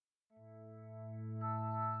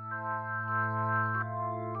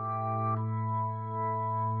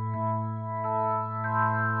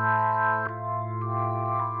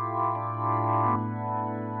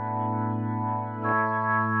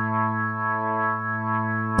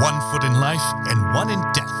1 foot in life and 1 in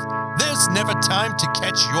death. There's never time to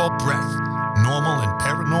catch your breath. Normal and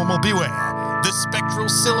paranormal beware. The spectral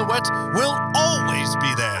silhouette will always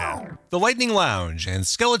be there. The Lightning Lounge and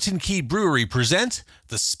Skeleton Key Brewery present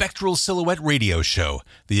the Spectral Silhouette Radio Show,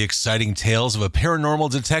 the exciting tales of a paranormal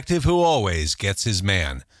detective who always gets his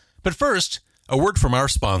man. But first, a word from our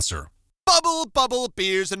sponsor. Bubble, bubble,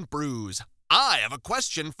 beers and brews. I have a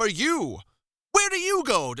question for you. Where do you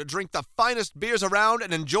go to drink the finest beers around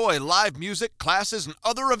and enjoy live music, classes, and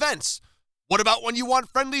other events? What about when you want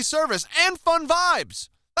friendly service and fun vibes?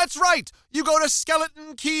 That's right, you go to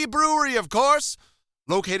Skeleton Key Brewery, of course.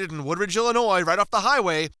 Located in Woodridge, Illinois, right off the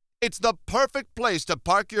highway, it's the perfect place to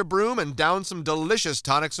park your broom and down some delicious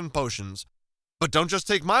tonics and potions. But don't just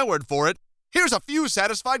take my word for it. Here's a few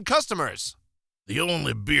satisfied customers. The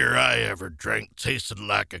only beer I ever drank tasted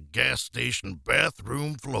like a gas station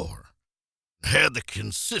bathroom floor. Had the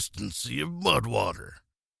consistency of mud water.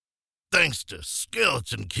 Thanks to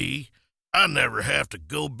Skeleton Key, I never have to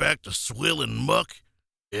go back to swilling muck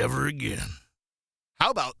ever again.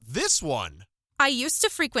 How about this one? I used to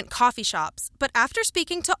frequent coffee shops, but after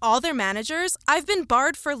speaking to all their managers, I've been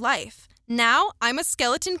barred for life. Now I'm a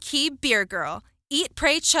Skeleton Key beer girl. Eat,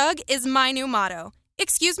 pray, chug is my new motto.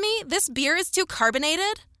 Excuse me, this beer is too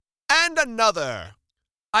carbonated? And another.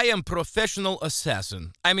 I am professional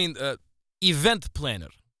assassin. Event planner.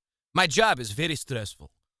 My job is very stressful.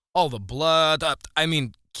 All the blood,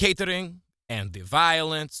 catering, and the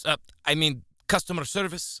violence, customer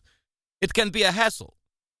service. It can be a hassle.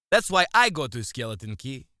 That's why I go to Skeleton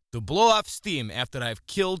Key, to blow off steam after I've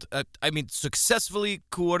successfully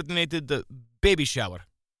coordinated the baby shower.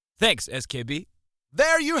 Thanks, SKB.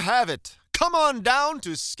 There you have it. Come on down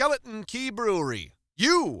to Skeleton Key Brewery.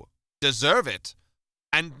 You deserve it.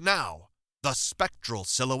 And now, the Spectral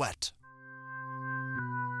Silhouette.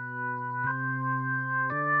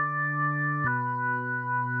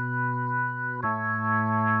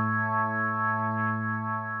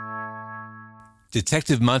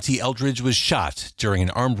 Detective Monty Eldridge was shot during an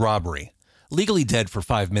armed robbery. Legally dead for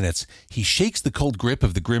 5 minutes, he shakes the cold grip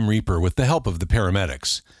of the Grim Reaper with the help of the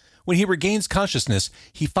paramedics. When he regains consciousness,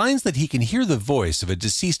 he finds that he can hear the voice of a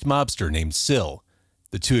deceased mobster named Syl.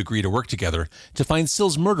 The two agree to work together to find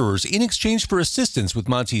Syl's murderers in exchange for assistance with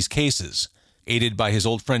Monty's cases. Aided by his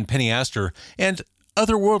old friend Penny Astor and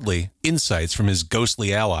otherworldly insights from his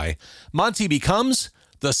ghostly ally, Monty becomes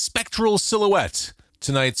the Spectral Silhouette.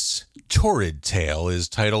 Tonight's torrid tale is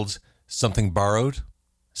titled Something Borrowed,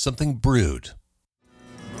 Something Brewed.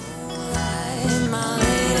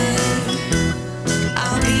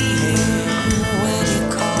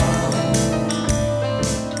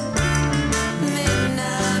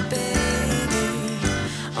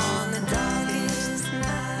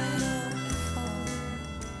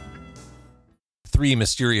 Three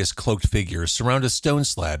mysterious cloaked figures surround a stone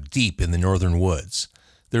slab deep in the northern woods.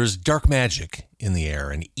 There's dark magic in the air,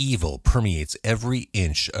 and evil permeates every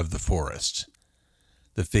inch of the forest.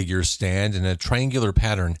 The figures stand in a triangular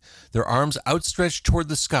pattern, their arms outstretched toward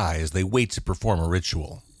the sky as they wait to perform a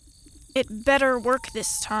ritual. It better work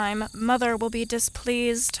this time. Mother will be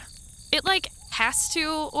displeased. It, has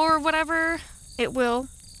to, or whatever. It will.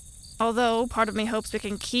 Although, part of me hopes we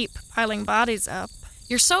can keep piling bodies up.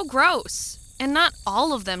 You're so gross. And not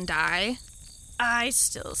all of them die. I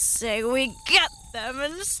still say we get them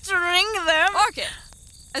and string them. Orchid!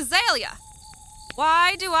 Azalea!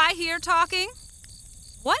 Why do I hear talking?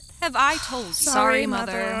 What have I told you? Sorry,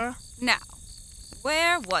 Mother. Now,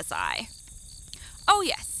 where was I? Oh,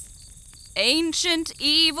 yes. Ancient,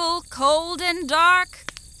 evil, cold, and dark,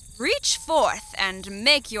 reach forth and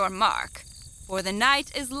make your mark, for the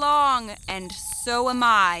night is long, and so am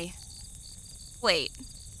I. Wait.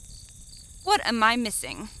 What am I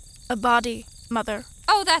missing? A body, Mother.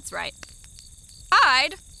 Oh, that's right.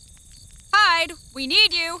 Hide! Hide! We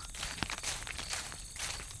need you!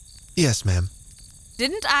 Yes, ma'am.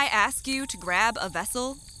 Didn't I ask you to grab a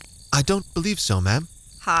vessel? I don't believe so, ma'am.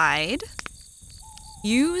 Hide.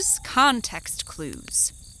 Use context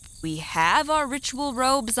clues. We have our ritual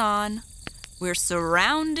robes on. We're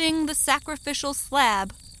surrounding the sacrificial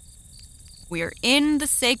slab. We're in the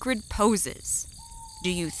sacred poses. Do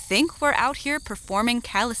you think we're out here performing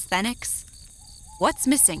calisthenics? What's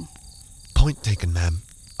missing? Point taken, ma'am.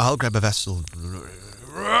 I'll grab a vessel.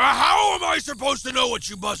 How am I supposed to know what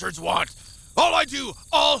you buzzards want? All I do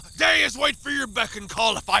all day is wait for your beck and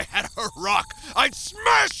call. If I had a rock, I'd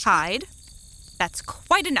smash! Hide. That's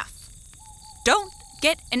quite enough. Don't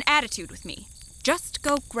get an attitude with me. Just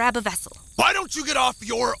go grab a vessel. Why don't you get off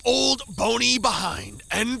your old bony behind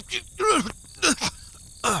and...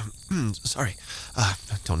 Sorry. I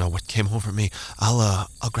don't know what came over me. I'll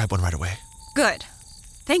grab one right away. Good.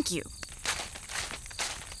 Thank you.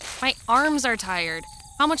 My arms are tired.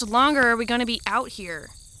 How much longer are we going to be out here?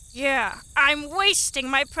 Yeah, I'm wasting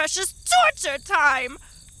my precious torture time.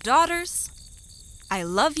 Daughters, I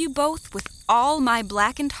love you both with all my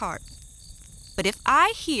blackened heart. But if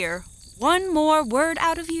I hear one more word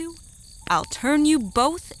out of you, I'll turn you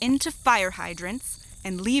both into fire hydrants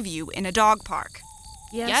and leave you in a dog park.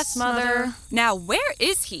 Yes, Mother. Now, where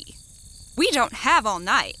is he? We don't have all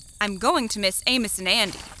night. I'm going to miss Amos and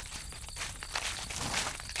Andy.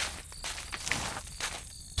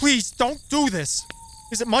 Please, don't do this.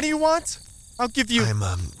 Is it money you want? I'll give you...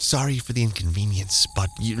 I'm sorry for the inconvenience, but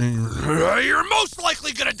You're most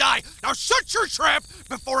likely gonna die. Now shut your trap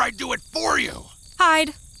before I do it for you.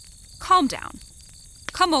 Hyde, calm down.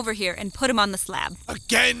 Come over here and put him on the slab.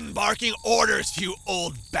 Again barking orders, you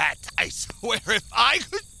old bat. I swear if I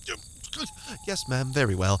could... Yes, ma'am,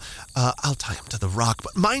 very well. I'll tie him to the rock,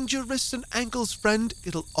 but mind your wrists and ankles, friend.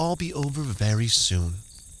 It'll all be over very soon.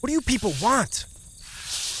 What do you people want?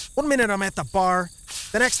 1 minute I'm at the bar,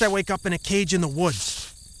 the next I wake up in a cage in the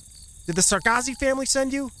woods. Did the Sargazi family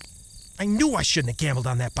send you? I knew I shouldn't have gambled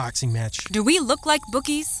on that boxing match. Do we look like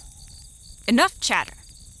bookies? Enough chatter.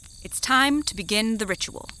 It's time to begin the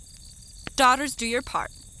ritual. Daughters, do your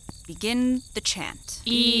part. Begin the chant.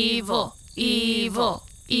 Evil, evil,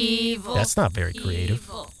 evil. That's not very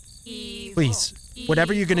creative. Please,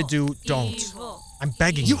 whatever you're gonna do, don't. I'm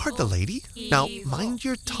begging you. You heard the lady? Now, mind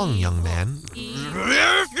your tongue, young man.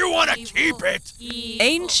 If you want to keep it.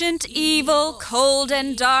 Ancient evil, cold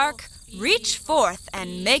and dark, reach forth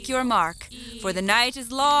and make your mark. For the night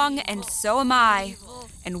is long, and so am I.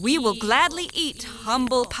 And we will gladly eat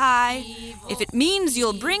humble pie, if it means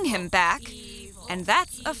you'll bring him back. And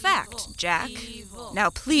that's a fact, Jack.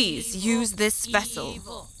 Now please use this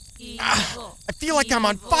vessel. I feel like I'm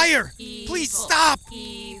on fire. Please stop.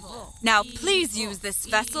 Now please use this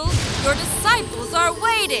vessel. Your disciples are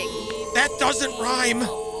waiting. That doesn't rhyme.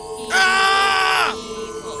 Ah!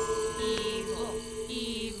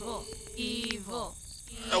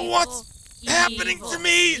 What's happening to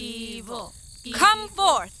me? Come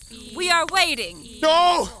forth. We are waiting.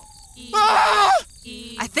 No! Ah!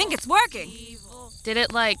 I think it's working. Did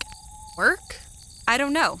it, work? I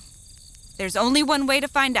don't know. There's only one way to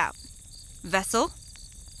find out. Vessel,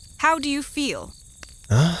 how do you feel?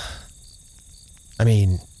 I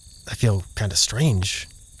mean, I feel kind of strange.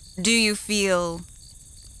 Do you feel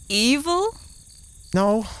evil?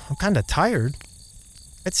 No, I'm kind of tired.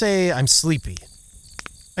 I'd say I'm sleepy.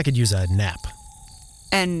 I could use a nap.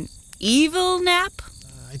 An evil nap?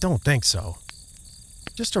 I don't think so.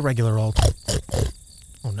 Just a regular old...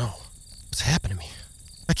 Oh no, what's happened to me?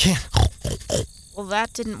 I can't... Well,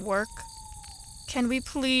 that didn't work. Can we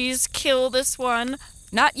please kill this one?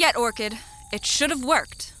 Not yet, Orchid. It should have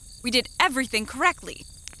worked. We did everything correctly.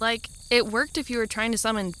 It worked if you were trying to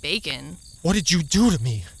summon bacon. What did you do to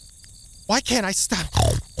me? Why can't I stop?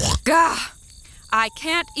 Gah! I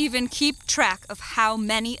can't even keep track of how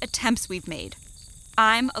many attempts we've made.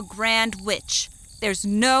 I'm a grand witch. There's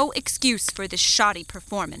no excuse for this shoddy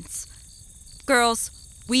performance. Girls,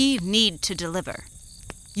 we need to deliver.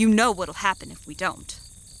 You know what'll happen if we don't.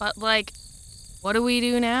 But, what do we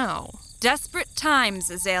do now? Desperate times,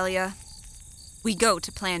 Azalea. We go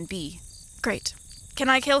to Plan B. Great. Can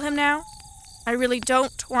I kill him now? I really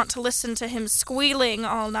don't want to listen to him squealing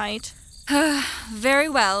all night. Very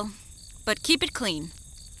well, but keep it clean.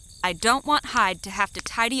 I don't want Hyde to have to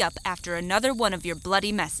tidy up after another one of your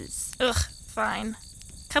bloody messes. Ugh, fine.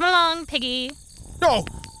 Come along, Piggy. No!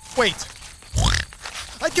 Wait!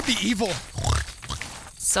 I could be evil!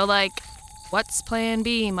 So, what's Plan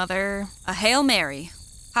B, Mother? A Hail Mary.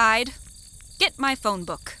 Hyde, get my phone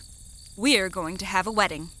book. We're going to have a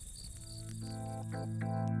wedding.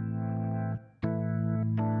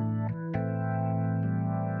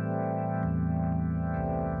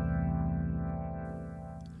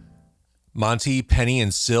 Monty, Penny,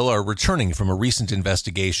 and Syl are returning from a recent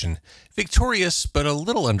investigation, victorious but a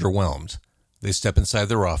little underwhelmed. They step inside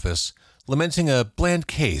their office, lamenting a bland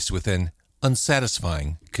case with an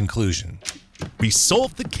unsatisfying conclusion. We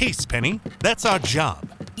solved the case, Penny. That's our job.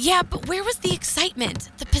 Yeah, but where was the excitement,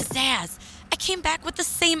 the pizzazz? I came back with the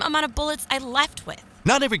same amount of bullets I left with.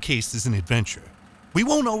 Not every case is an adventure. We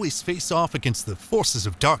won't always face off against the forces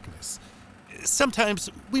of darkness. Sometimes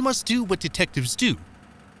we must do what detectives do.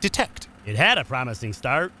 Detect. It had a promising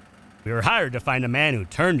start. We were hired to find a man who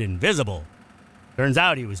turned invisible. Turns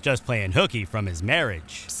out he was just playing hooky from his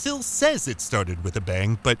marriage. Syl says it started with a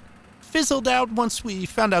bang, but fizzled out once we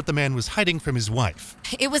found out the man was hiding from his wife.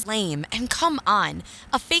 It was lame, and come on.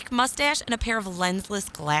 A fake mustache and a pair of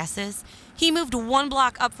lensless glasses. He moved 1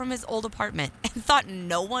 block up from his old apartment and thought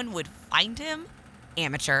no one would find him?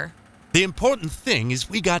 Amateur. The important thing is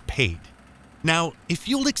we got paid. Now, if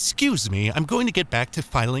you'll excuse me, I'm going to get back to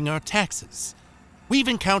filing our taxes. We've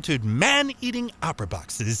encountered man-eating opera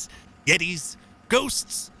boxes, yetis,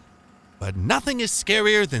 ghosts, but nothing is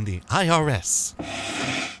scarier than the IRS.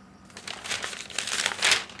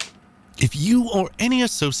 If you or any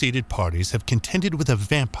associated parties have contended with a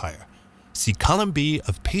vampire, see column B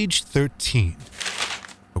of page 13.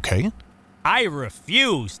 Okay? I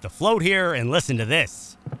refuse to float here and listen to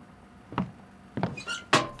this.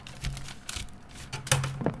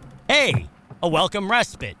 Hey, a welcome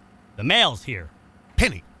respite. The mail's here.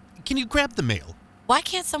 Penny, can you grab the mail? Why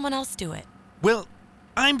can't someone else do it? Well,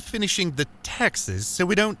 I'm finishing the taxes so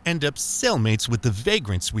we don't end up cellmates with the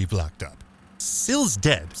vagrants we've locked up. Sill's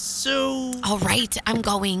dead, so... All right, I'm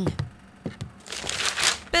going.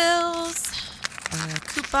 Bills. A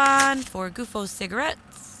coupon for Gufo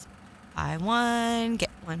cigarettes. Buy one,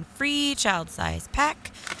 get one free, child-size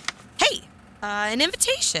pack. Hey, an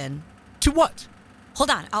invitation. To what?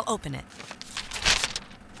 Hold on, I'll open it.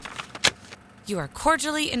 You are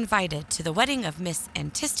cordially invited to the wedding of Miss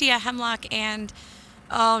Antistia Hemlock and...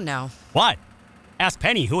 Oh, no. What? Ask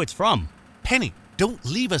Penny who it's from. Penny, don't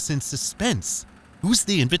leave us in suspense. Who's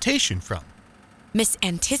the invitation from? Miss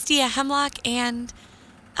Antistia Hemlock and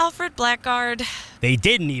Alfred Blackguard. They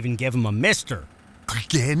didn't even give him a mister.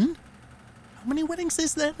 Again? How many weddings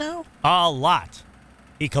is that now? A lot.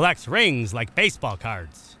 He collects rings like baseball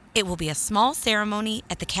cards. It will be a small ceremony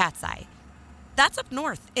at the Cat's Eye. That's up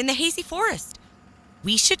north in the hazy forest.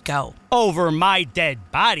 We should go. Over my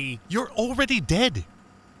dead body. You're already dead.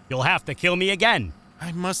 You'll have to kill me again.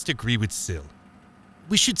 I must agree with Sill.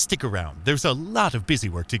 We should stick around. There's a lot of busy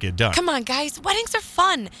work to get done. Come on, guys. Weddings are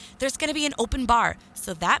fun. There's going to be an open bar,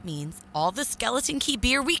 so that means all the Skeleton Key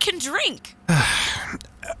beer we can drink.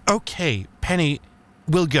 Okay, Penny,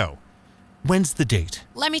 we'll go. When's the date?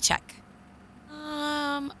 Let me check.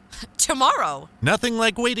 Tomorrow. Nothing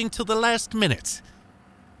like waiting till the last minute.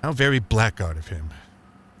 How very blackguard of him.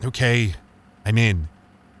 Okay, I'm in.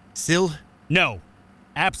 Sill? No,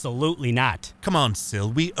 absolutely not. Come on,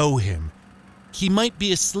 Sill, we owe him. He might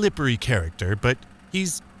be a slippery character, but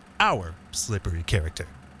he's our slippery character.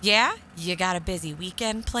 Yeah? You got a busy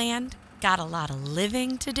weekend planned? Got a lot of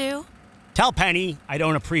living to do? Tell Penny I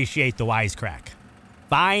don't appreciate the wisecrack.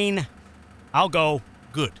 Fine. I'll go.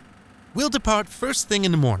 Good. We'll depart first thing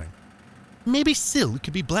in the morning. Maybe Sill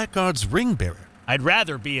could be Blackguard's ring bearer. I'd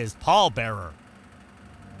rather be his pallbearer.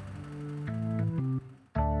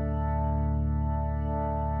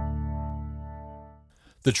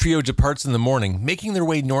 The trio departs in the morning, making their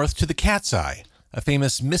way north to the Cat's Eye, a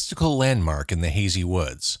famous mystical landmark in the hazy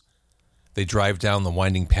woods. They drive down the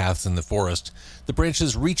winding paths in the forest, the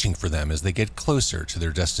branches reaching for them as they get closer to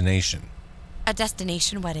their destination. A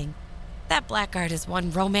destination wedding. That Blackguard is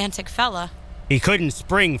one romantic fella. He couldn't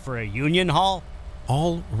spring for a union hall?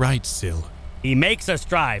 All right, Sill. He makes us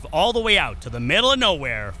drive all the way out to the middle of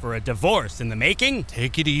nowhere for a divorce in the making?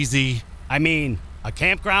 Take it easy. I mean, a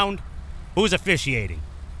campground? Who's officiating?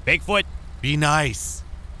 Bigfoot? Be nice.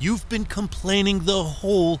 You've been complaining the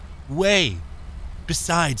whole way.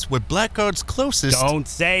 Besides, we're Blackguard's closest... Don't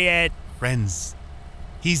say it. Friends.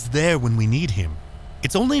 He's there when we need him.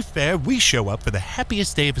 It's only fair we show up for the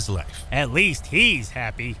happiest day of his life. At least he's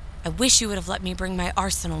happy. I wish you would have let me bring my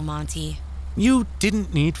arsenal, Monty. You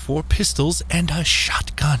didn't need 4 pistols and a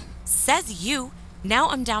shotgun. Says you. Now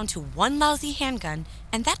I'm down to 1 lousy handgun,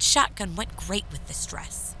 and that shotgun went great with this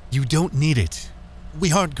dress. You don't need it.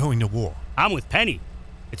 We aren't going to war. I'm with Penny.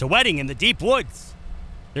 It's a wedding in the deep woods.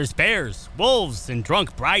 There's bears, wolves, and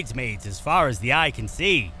drunk bridesmaids as far as the eye can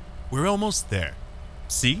see. We're almost there.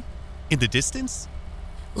 See? In the distance?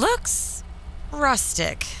 Looks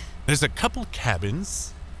rustic. There's a couple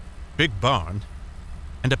cabins, big barn,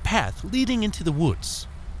 and a path leading into the woods.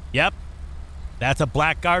 Yep. That's a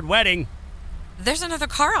Blackguard wedding. There's another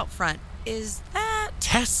car out front. Is that...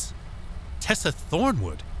 Tessa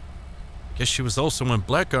Thornwood. Guess she was also on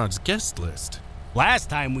Blackguard's guest list. Last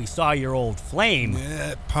time we saw your old flame...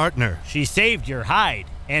 Partner. She saved your hide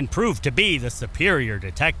and proved to be the superior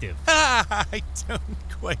detective. I don't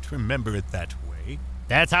quite remember it that way.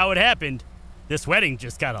 That's how it happened. This wedding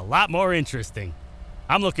just got a lot more interesting.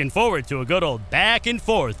 I'm looking forward to a good old back and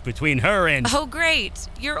forth between her and... Oh, great.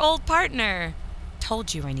 Your old partner.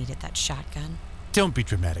 Told you I needed that shotgun. Don't be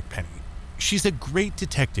dramatic, Penny. She's a great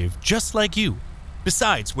detective, just like you.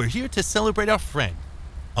 Besides, we're here to celebrate our friend.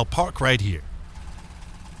 I'll park right here.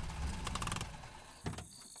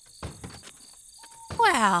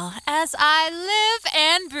 Well, as I live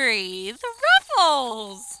and breathe,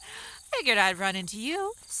 Ruffles! Figured I'd run into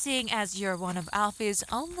you, seeing as you're one of Alfie's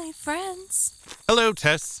only friends. Hello,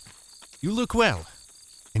 Tess. You look well.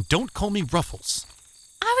 And don't call me Ruffles.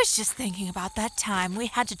 I was just thinking about that time we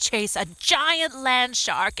had to chase a giant land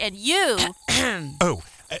shark and you...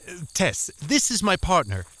 Tess, this is my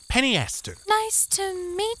partner, Penny Astor. Nice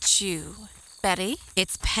to meet you, Betty.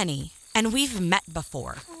 It's Penny, and we've met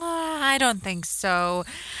before. I don't think so.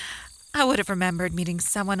 I would have remembered meeting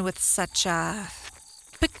someone with such a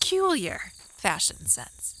peculiar fashion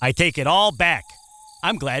sense. I take it all back.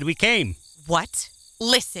 I'm glad we came. What?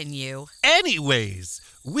 Listen, you. Anyways,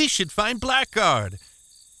 we should find Blackguard.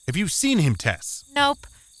 Have you seen him, Tess? Nope.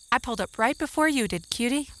 I pulled up right before you did,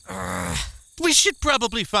 cutie. We should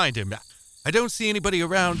probably find him. I don't see anybody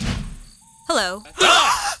around. Hello.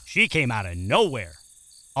 She came out of nowhere.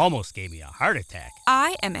 Almost gave me a heart attack.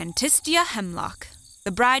 I am Antistia Hemlock,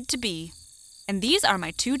 the bride-to-be, and these are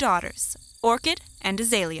my 2 daughters, Orchid and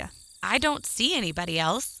Azalea. I don't see anybody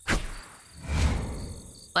else.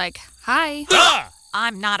 Like, hi.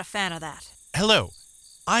 I'm not a fan of that. Hello,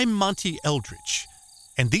 I'm Monty Eldridge,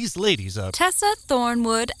 and these ladies are... Tessa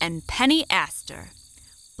Thornwood and Penny Astor.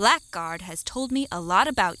 Blackguard has told me a lot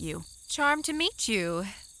about you. Charmed to meet you.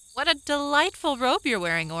 What a delightful robe you're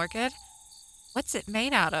wearing, Orchid. What's it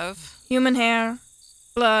made out of? Human hair,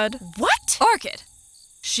 blood. What? Orchid.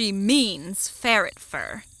 She means ferret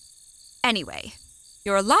fur. Anyway,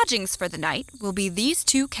 your lodgings for the night will be these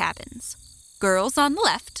 2 cabins. Girls on the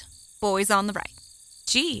left, boys on the right.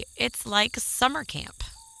 Gee, it's like summer camp.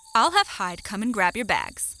 I'll have Hyde come and grab your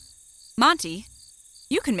bags. Monty,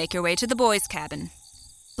 you can make your way to the boys' cabin.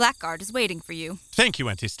 Blackguard is waiting for you. Thank you,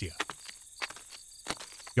 Antistia.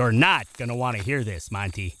 You're not gonna want to hear this,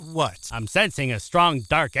 Monty. What? I'm sensing a strong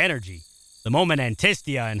dark energy. The moment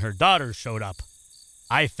Antistia and her daughters showed up,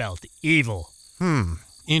 I felt evil.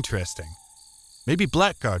 Interesting. Maybe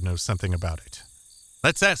Blackguard knows something about it.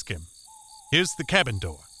 Let's ask him. Here's the cabin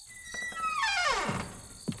door.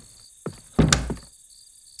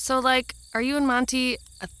 So, like, are you and Monty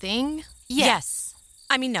a thing? Yes.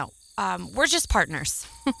 I mean, no. We're just partners.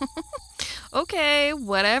 Okay,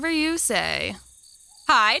 whatever you say.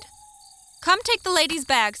 Hyde, come take the ladies'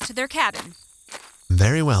 bags to their cabin.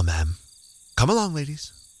 Very well, ma'am. Come along,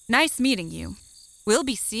 ladies. Nice meeting you. We'll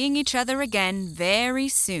be seeing each other again very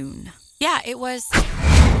soon. Yeah, it was...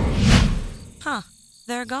 Huh.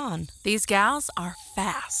 They're gone. These gals are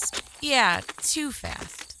fast. Yeah, too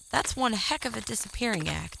fast. That's one heck of a disappearing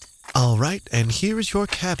act. All right, and here is your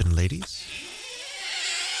cabin, ladies.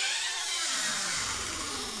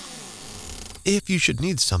 If you should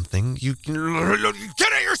need something, you can...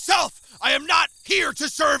 Get it yourself! I am not here to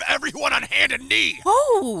serve everyone on hand and knee!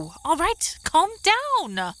 Oh, all right. Calm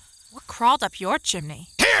down. What crawled up your chimney?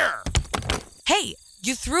 Here! Hey,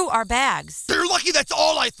 you threw our bags. You're lucky that's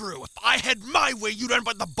all I threw. If I had my way, you'd end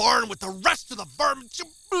up in the barn with the rest of the vermin.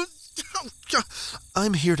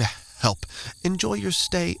 I'm here to help. Enjoy your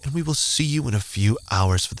stay, and we will see you in a few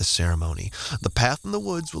hours for the ceremony. The path in the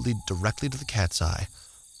woods will lead directly to the cat's eye.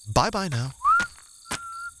 Bye-bye now.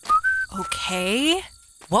 Okay.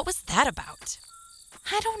 What was that about?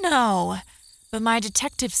 I don't know, but my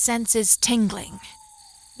detective sense is tingling.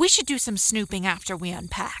 We should do some snooping after we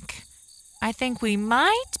unpack. I think we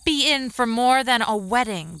might be in for more than a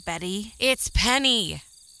wedding, Betty. It's Penny.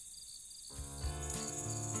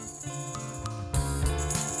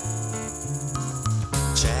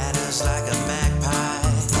 Chatters like a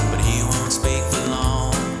magpie, but he won't speak for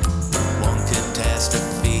long. One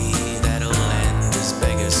catastrophe that'll end his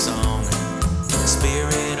beggar's song.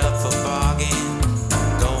 Spirit up for bargain,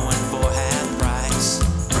 going for half price.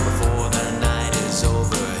 Before the night is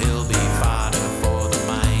over, he'll be fodder for the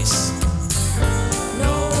mice.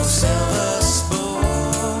 No silver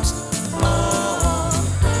spoons,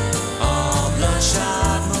 all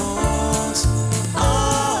bloodshot moons.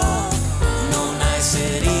 Oh, no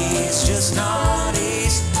niceties, just not.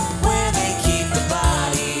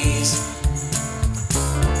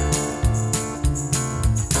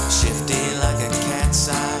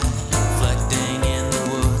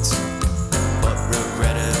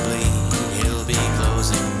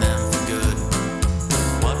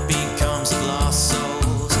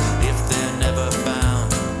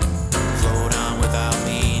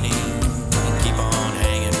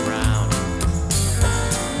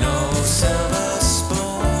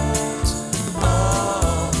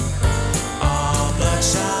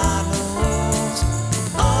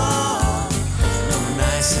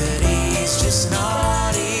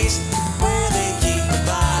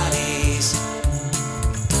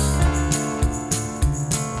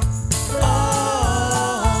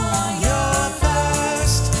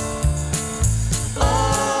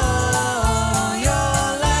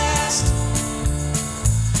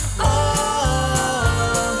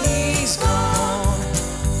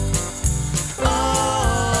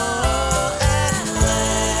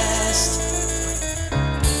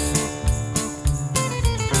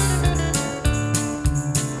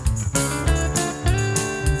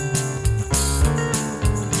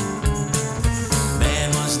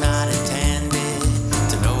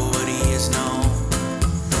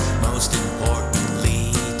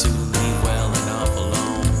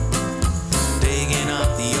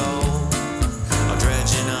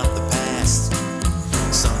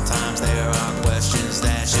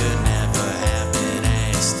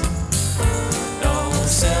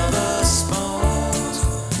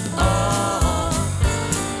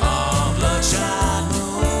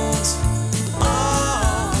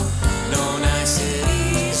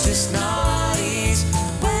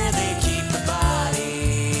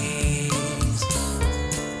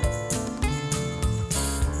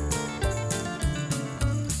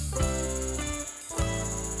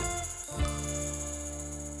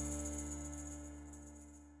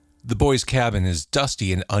 boys' cabin is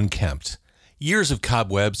dusty and unkempt. Years of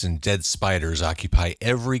cobwebs and dead spiders occupy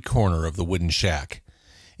every corner of the wooden shack.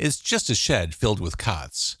 It's just a shed filled with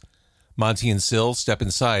cots. Monty and Syl step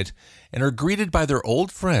inside and are greeted by their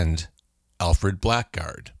old friend, Alfred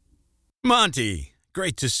Blackguard. Monty,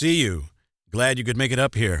 great to see you. Glad you could make it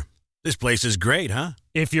up here. This place is great, huh?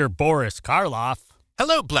 If you're Boris Karloff.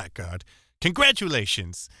 Hello, Blackguard.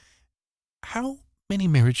 Congratulations. How many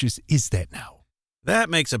marriages is that now?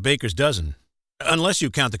 That makes a baker's dozen. Unless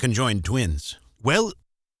you count the conjoined twins. Well,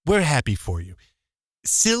 we're happy for you.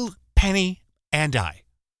 Syl, Penny, and I.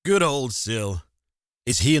 Good old Syl.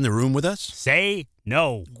 Is he in the room with us? Say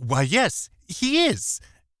no. Why, yes, he is.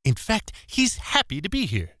 In fact, he's happy to be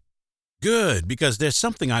here. Good, because there's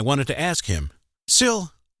something I wanted to ask him.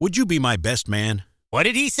 Syl, would you be my best man? What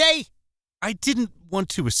did he say? I didn't want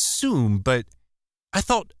to assume, but I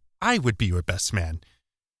thought I would be your best man.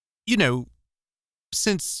 You know,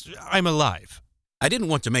 since I'm alive. I didn't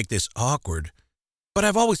want to make this awkward, but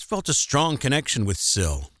I've always felt a strong connection with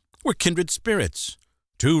Syl. We're kindred spirits.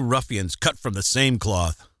 Two ruffians cut from the same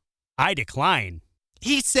cloth. I decline.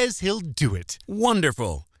 He says he'll do it.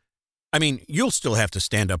 Wonderful. I mean, you'll still have to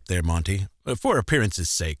stand up there, Monty, for appearance's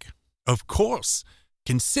sake. Of course.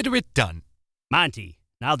 Consider it done. Monty,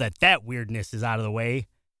 now that weirdness is out of the way,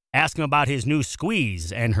 ask him about his new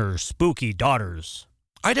squeeze and her spooky daughters.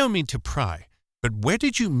 I don't mean to pry, but where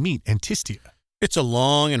did you meet Antistia? It's a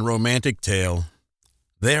long and romantic tale.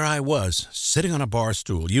 There I was, sitting on a bar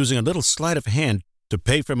stool, using a little sleight of hand to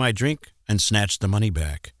pay for my drink and snatch the money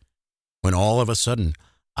back. When all of a sudden,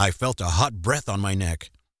 I felt a hot breath on my neck.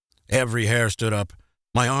 Every hair stood up,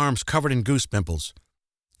 my arms covered in goose pimples.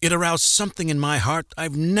 It aroused something in my heart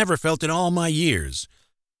I've never felt in all my years.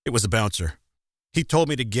 It was the bouncer. He told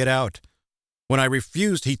me to get out. When I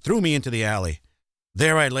refused, he threw me into the alley.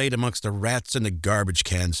 There I laid amongst the rats and the garbage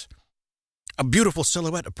cans. A beautiful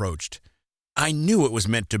silhouette approached. I knew it was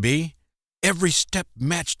meant to be. Every step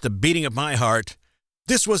matched the beating of my heart.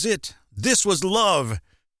 This was it. This was love.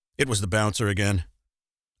 It was the bouncer again.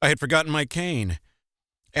 I had forgotten my cane.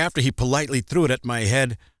 After he politely threw it at my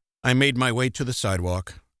head, I made my way to the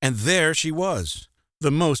sidewalk. And there she was,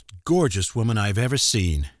 the most gorgeous woman I've ever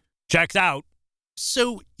seen. Checks out.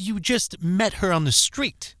 So you just met her on the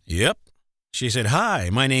street? Yep. She said, "Hi,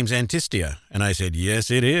 my name's Antistia." And I said,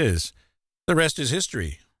 "Yes, it is." The rest is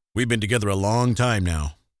history. We've been together a long time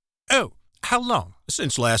now. Oh, how long?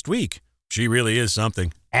 Since last week. She really is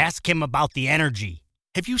something. Ask him about the energy.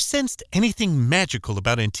 Have you sensed anything magical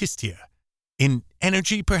about Antistia? In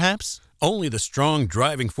energy, perhaps? Only the strong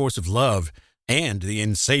driving force of love and the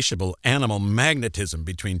insatiable animal magnetism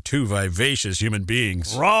between two vivacious human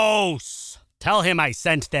beings. Gross! Tell him I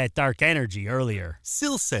sensed that dark energy earlier.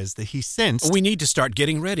 Syl says that he sensed... We need to start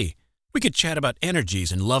getting ready. We could chat about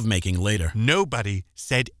energies and lovemaking later. Nobody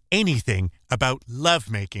said anything about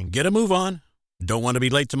lovemaking. Get a move on. Don't want to be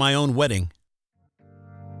late to my own wedding.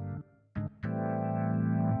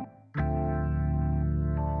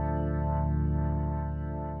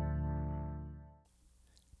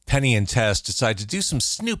 Penny and Tess decide to do some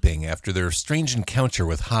snooping after their strange encounter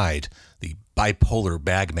with Hyde, the bipolar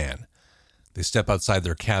bagman. They step outside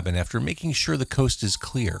their cabin after making sure the coast is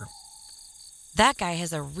clear. That guy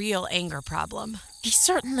has a real anger problem. He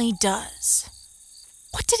certainly does.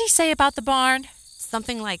 What did he say about the barn?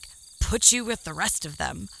 Something like, put you with the rest of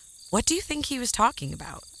them. What do you think he was talking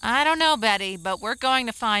about? I don't know, Betty, but we're going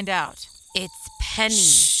to find out. It's Penny.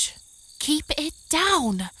 Shh. Keep it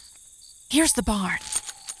down. Here's the barn.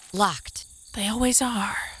 Locked. They always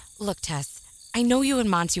are. Look, Tess, I know you and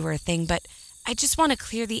Monty were a thing, but I just want to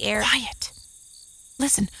clear the air. Quiet.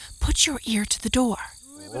 Listen, put your ear to the door.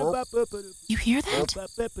 You hear that?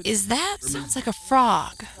 Is that? Sounds like a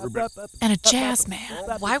frog and a jazz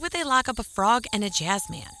man. Why would they lock up a frog and a jazz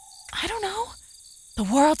man? I don't know. The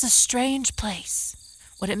world's a strange place.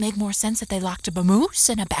 Would it make more sense if they locked up a moose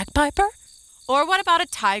and a bagpiper? Or what about a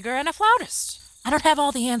tiger and a flautist? I don't have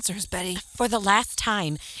all the answers, Betty. For the last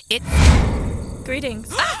time, it's... Greetings.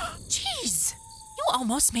 Jeez! You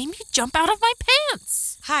almost made me jump out of my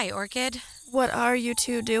pants. Hi, Orchid. What are you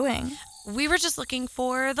two doing? We were just looking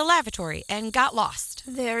for the lavatory and got lost.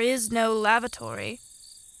 There is no lavatory.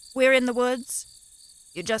 We're in the woods.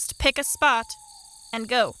 You just pick a spot and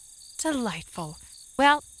go. Delightful.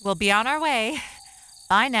 Well, we'll be on our way.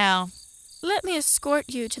 Bye now. Let me escort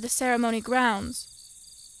you to the ceremony grounds.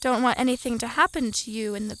 Don't want anything to happen to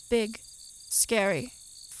you in the big, scary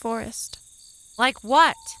forest. Like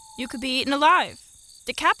what? You could be eaten alive,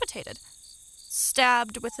 decapitated,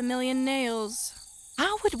 stabbed with 1,000,000 nails.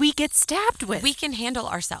 How would we get stabbed with? We can handle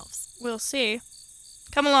ourselves. We'll see.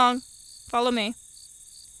 Come along. Follow me.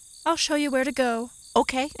 I'll show you where to go.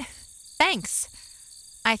 Okay. Thanks.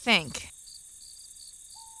 I think.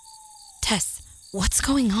 Tess, what's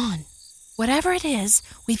going on? Whatever it is,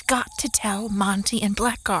 we've got to tell Monty and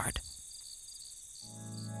Blackguard.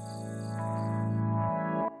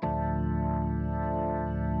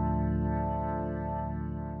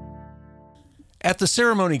 At the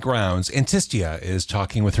ceremony grounds, Antistia is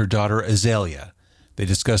talking with her daughter Azalea. They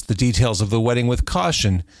discuss the details of the wedding with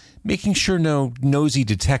caution, making sure no nosy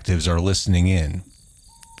detectives are listening in.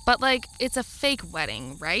 But, it's a fake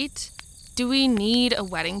wedding, right? Do we need a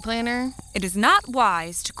wedding planner? It is not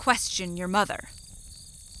wise to question your mother.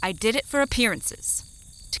 I did it for appearances.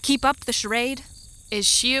 To keep up the charade. Is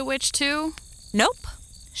she a witch too? Nope.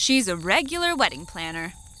 She's a regular wedding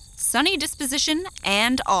planner. Sunny disposition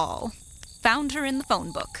and all. Found her in the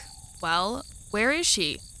phone book. Well, where is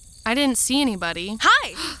she? I didn't see anybody.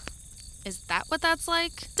 Hi! Is that what that's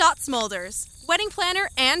like? Dot Smolders, wedding planner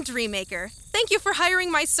and dream maker. Thank you for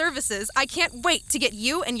hiring my services. I can't wait to get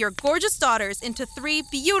you and your gorgeous daughters into 3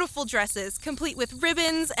 beautiful dresses, complete with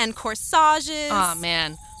ribbons and corsages. Aw,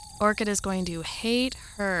 man. Orchid is going to hate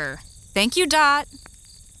her. Thank you, Dot.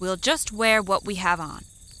 We'll just wear what we have on.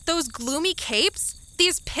 Those gloomy capes?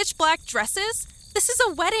 These pitch black dresses? This is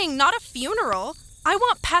a wedding, not a funeral. I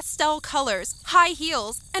want pastel colors, high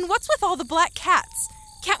heels, and what's with all the black cats?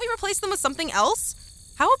 Can't we replace them with something else?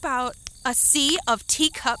 How about a sea of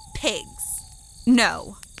teacup pigs?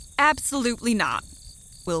 No, absolutely not.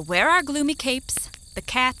 We'll wear our gloomy capes. The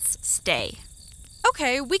cats stay.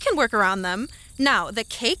 Okay, we can work around them. Now, the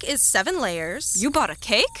cake is 7 layers. You bought a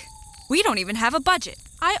cake? We don't even have a budget.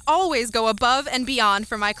 I always go above and beyond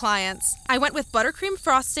for my clients. I went with buttercream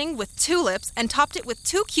frosting with tulips and topped it with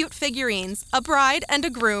 2 cute figurines, a bride and a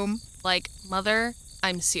groom. Mother,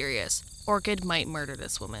 I'm serious. Orchid might murder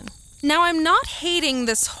this woman. Now, I'm not hating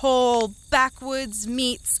this whole backwoods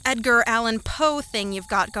meets Edgar Allan Poe thing you've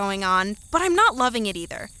got going on, but I'm not loving it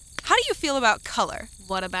either. How do you feel about color?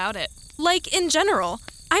 What about it? In general,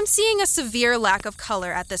 I'm seeing a severe lack of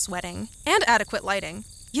color at this wedding, and adequate lighting.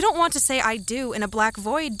 You don't want to say I do in a black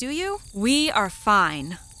void, do you? We are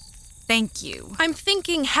fine. Thank you. I'm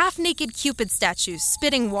thinking half-naked Cupid statues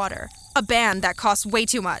spitting water, a band that costs way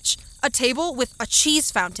too much, a table with a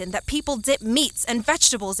cheese fountain that people dip meats and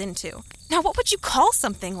vegetables into. Now, what would you call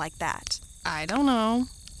something like that? I don't know.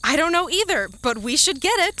 I don't know either, but we should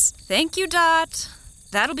get it. Thank you, Dot.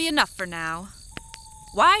 That'll be enough for now.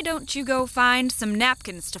 Why don't you go find some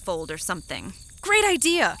napkins to fold or something? Great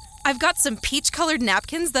idea. I've got some peach-colored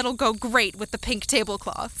napkins that'll go great with the pink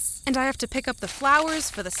tablecloths. And I have to pick up the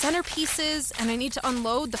flowers for the centerpieces, and I need to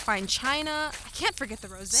unload the fine china. I can't forget the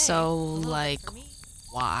rosé. So,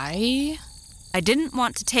 why? I didn't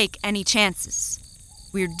want to take any chances.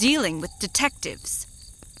 We're dealing with detectives.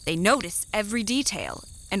 They notice every detail,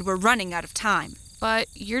 and we're running out of time. But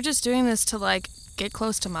you're just doing this to, get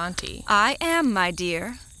close to Monty. I am, my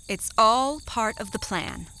dear. It's all part of the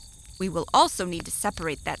plan. We will also need to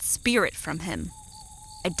separate that spirit from him.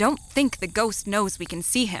 I don't think the ghost knows we can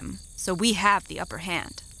see him, so we have the upper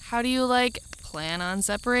hand. How do you, plan on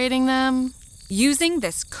separating them? Using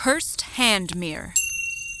this cursed hand mirror.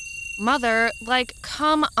 Mother,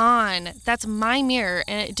 come on. That's my mirror,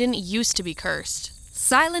 and it didn't used to be cursed.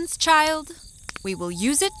 Silence, child. We will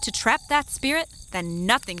use it to trap that spirit, then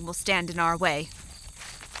nothing will stand in our way.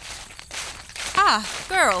 Ah,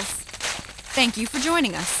 girls. Thank you for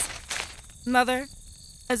joining us. Mother,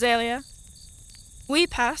 Azalea, we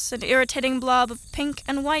passed an irritating blob of pink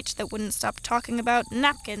and white that wouldn't stop talking about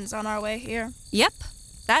napkins on our way here. Yep,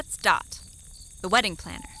 that's Dot, the wedding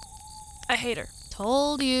planner. I hate her.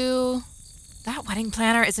 Told you. That wedding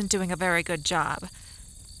planner isn't doing a very good job.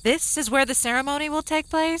 This is where the ceremony will take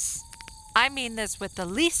place? I mean this with the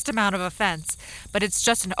least amount of offense, but it's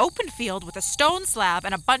just an open field with a stone slab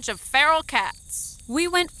and a bunch of feral cats. We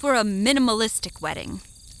went for a minimalistic wedding.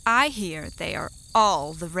 I hear they are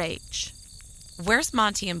all the rage. Where's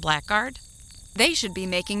Monty and Blackguard? They should be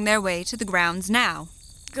making their way to the grounds now.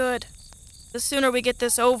 Good. The sooner we get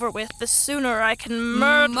this over with, the sooner I can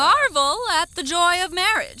murder... Marvel at the joy of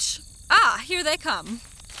marriage. Ah, here they come.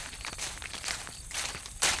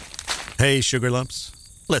 Hey, sugar lumps.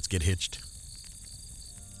 Let's get hitched.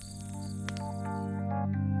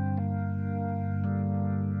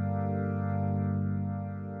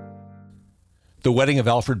 The wedding of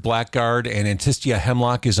Alfred Blackguard and Antistia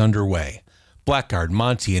Hemlock is underway. Blackguard,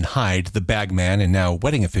 Monty, and Hyde, the bagman and now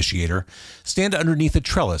wedding officiator, stand underneath a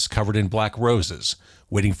trellis covered in black roses,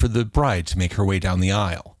 waiting for the bride to make her way down the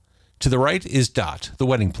aisle. To the right is Dot, the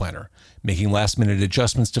wedding planner, making last-minute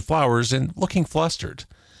adjustments to flowers and looking flustered.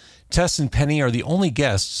 Tess and Penny are the only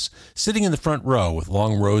guests sitting in the front row with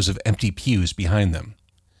long rows of empty pews behind them.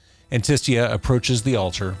 Antistia approaches the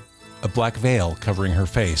altar, a black veil covering her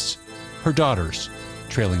face, her daughters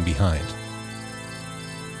trailing behind.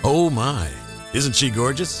 Oh my, isn't she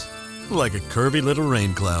gorgeous? Like a curvy little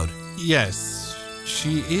rain cloud. Yes,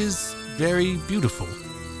 she is very beautiful.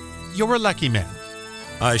 You're a lucky man.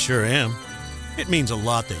 I sure am. It means a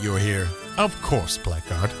lot that you're here. Of course,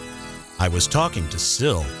 Blackguard. I was talking to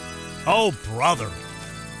Syl. Oh, brother.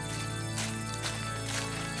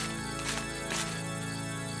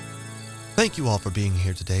 Thank you all for being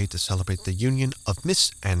here today to celebrate the union of Miss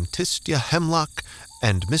Antistia Hemlock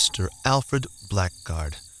and Mr. Alfred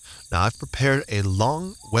Blackguard. Now, I've prepared a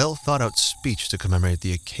long, well-thought-out speech to commemorate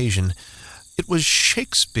the occasion. It was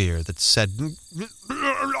Shakespeare that said...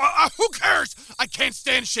 Who cares? I can't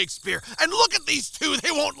stand Shakespeare. And look at these two. They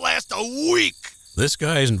won't last a week. This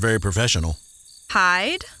guy isn't very professional.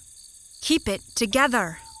 Hide. Keep it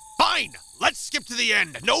together. Fine. Let's skip to the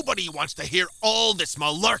end. Nobody wants to hear all this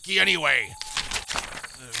malarkey anyway.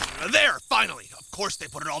 There, finally. Of course they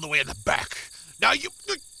put it all the way in the back. Now you...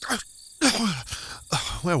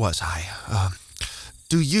 Where was I?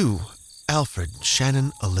 Do you, Alfred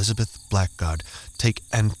Shannon Elizabeth Blackguard, take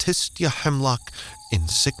Antistia Hemlock in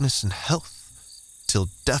sickness and health, till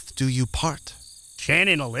death do you part?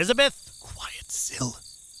 Shannon Elizabeth? Quiet, Syl.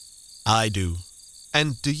 I do.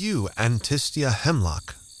 And do you, Antistia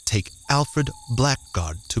Hemlock, take Alfred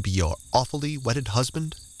Blackguard to be your awfully wedded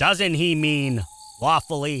husband? Doesn't he mean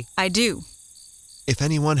lawfully? I do. If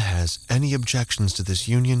anyone has any objections to this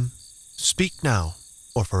union, speak now,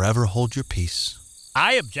 or forever hold your peace.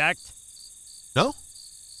 I object. No?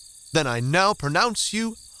 Then I now pronounce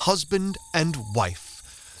you husband and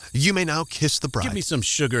wife. You may now kiss the bride. Give me some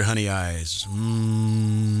sugar honey eyes.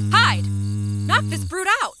 Hide! Knock this brood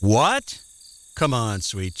out! What? Come on,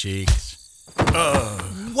 sweet cheeks.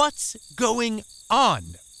 What's going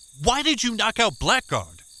on? Why did you knock out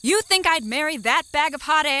Blackguard? You think I'd marry that bag of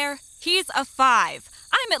hot air? He's a 5.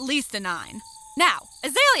 I'm at least a 9. Now,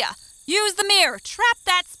 Azalea, use the mirror. Trap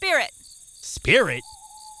that spirit. Spirit?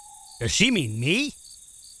 Does she mean me?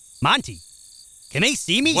 Monty, can they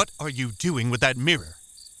see me? What are you doing with that mirror?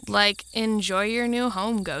 Like, enjoy your new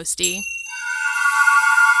home, Ghosty.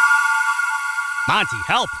 Monty,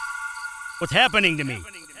 help! What's happening to me?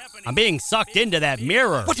 I'm being sucked into that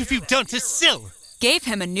mirror. What have you done to Syl? Gave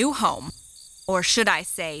him a new home. Or should I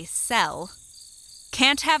say, cell.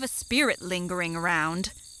 Can't have a spirit lingering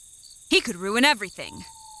around. He could ruin everything.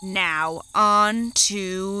 Now, on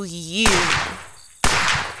to you.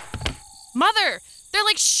 Mother, they're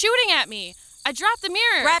like shooting at me. I dropped the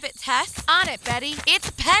mirror. Grab it, Tess. On it, Betty. It's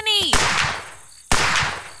Penny.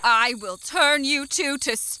 I will turn you two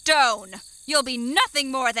to stone. You'll be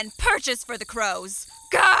nothing more than purchase for the crows.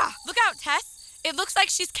 Gah! Look out, Tess. It looks like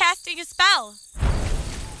she's casting a spell.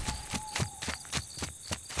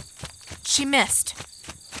 She missed.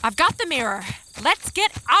 I've got the mirror. Let's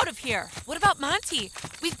get out of here. What about Monty?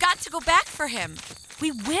 We've got to go back for him.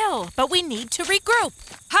 We will, but we need to regroup.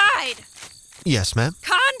 Hide! Yes, ma'am?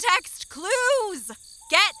 Context clues!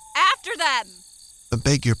 Get after them!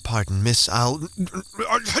 Beg your pardon, miss. I'll... Tear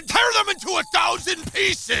them into 1,000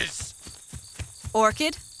 pieces!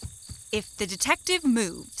 Orchid, if the detective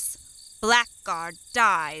moves, Blackguard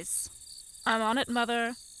dies. I'm on it,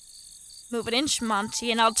 Mother. Move an inch,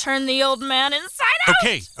 Monty, and I'll turn the old man inside out!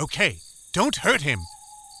 Okay. Don't hurt him.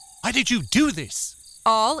 Why did you do this?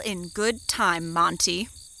 All in good time, Monty.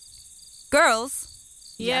 Girls.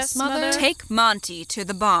 Yes, Mother? Take Monty to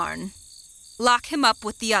the barn. Lock him up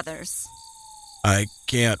with the others. I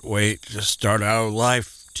can't wait to start our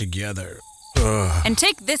life together. And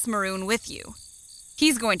take this maroon with you.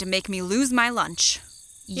 He's going to make me lose my lunch.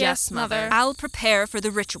 Yes, Mother. I'll prepare for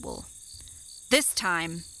the ritual. This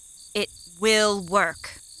time, it will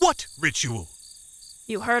work. What ritual?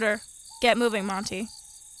 You heard her. Get moving, Monty.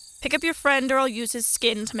 Pick up your friend or I'll use his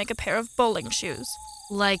skin to make a pair of bowling shoes.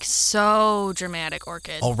 Like, so dramatic,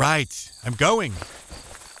 Orchid. All right, I'm going.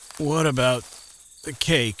 What about the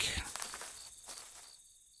cake?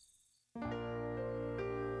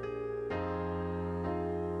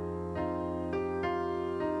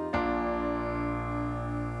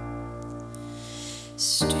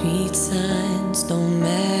 Street signs don't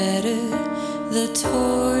matter, the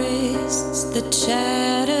tourists, the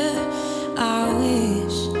chatter. I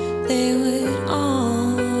wish they would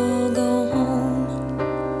all go home.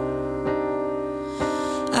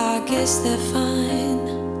 I guess they're fine.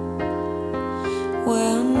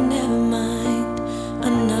 Well, never mind,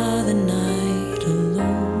 another night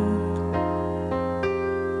alone.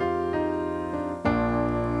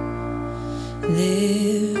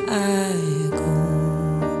 There I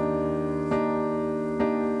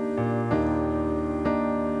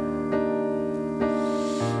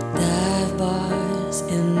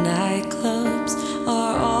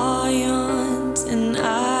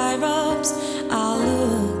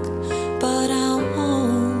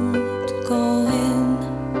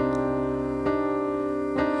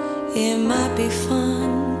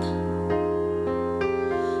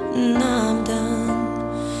and I'm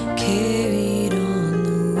done, carried on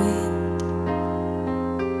the wind.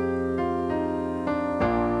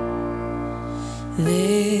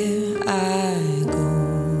 There I go.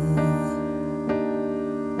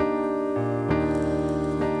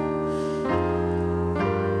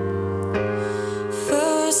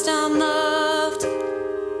 First I'm loved,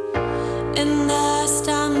 and last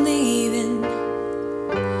I'm leaving,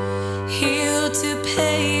 healed to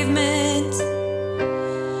pavement,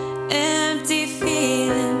 empty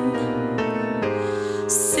feeling,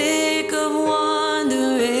 sick of wandering.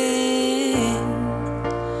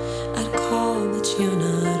 I'd call, but you're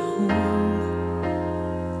not home.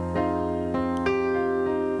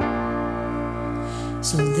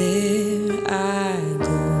 So there I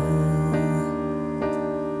go.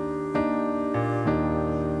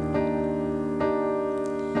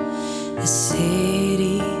 The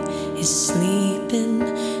city is sleeping,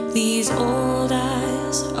 these old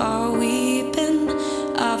eyes are weeping.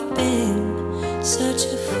 I've been such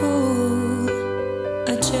a fool,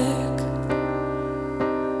 a jerk,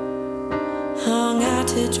 hung out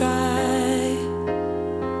to dry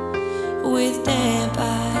with damp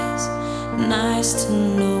eyes. Nice to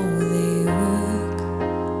know they work.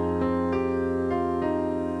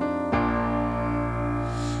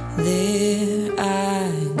 There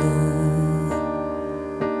I go.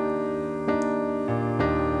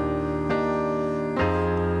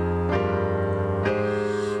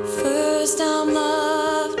 First I'm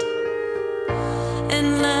loved,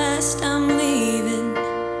 and last I'm leaving,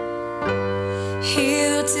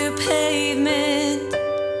 healed to pavement,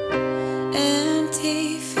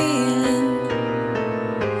 empty feeling,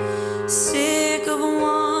 sick of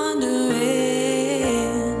wandering.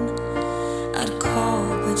 I'd call,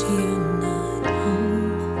 but you're not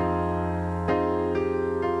home.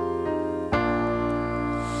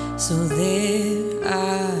 So there I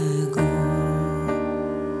go.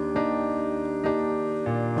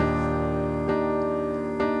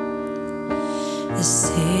 The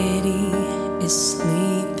city is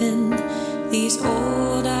sleeping, these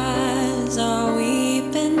old eyes are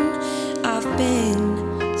weeping. I've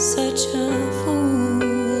been such a fool,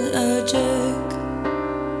 a jerk,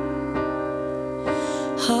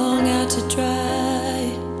 hung out to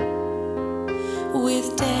dry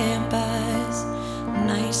with damp eyes.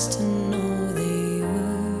 Nice to know they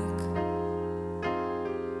work.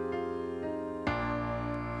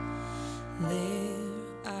 There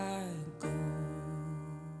I go.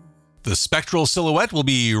 The Spectral Silhouette will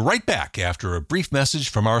be right back after a brief message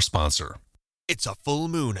from our sponsor. It's a full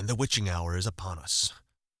moon and the witching hour is upon us.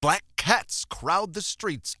 Black cats crowd the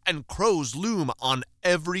streets and crows loom on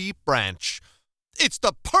every branch. It's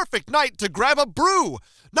the perfect night to grab a brew.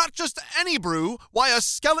 Not just any brew, why a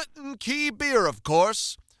Skeleton Key beer, of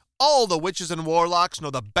course. All the witches and warlocks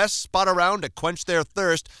know the best spot around to quench their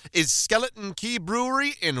thirst is Skeleton Key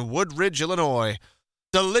Brewery in Woodridge, Illinois.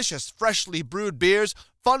 Delicious, freshly brewed beers,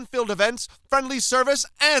 fun-filled events, friendly service,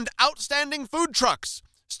 and outstanding food trucks.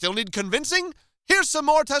 Still need convincing? Here's some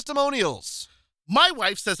more testimonials. My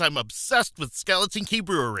wife says I'm obsessed with Skeleton Key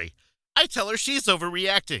Brewery. I tell her she's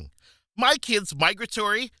overreacting. My kids'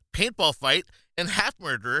 migratory, paintball fight, and half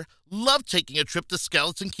murderer love taking a trip to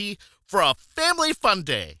Skeleton Key for a family fun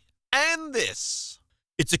day. And this.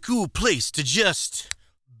 It's a cool place to just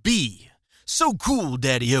be. So cool,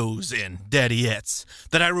 daddy-os and daddyettes,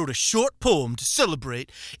 that I wrote a short poem to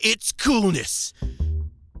celebrate its coolness.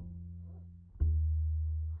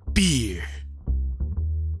 Beer.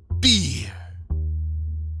 Beer.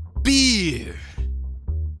 Beer.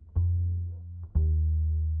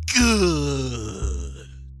 Good.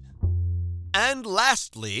 And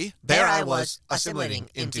lastly, there I was, assimilating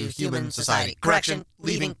into human society. Correction,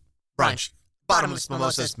 leaving brunch. Bottomless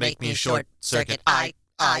mimosas make me short circuit. I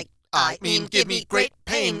mean, give me great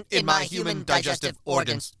pain in my human digestive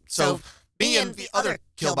organs. So, me and the other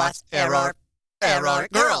killbots, error,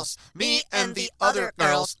 girls. Me and the other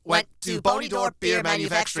girls went to Boney Door Beer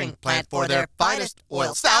Manufacturing Plant for their finest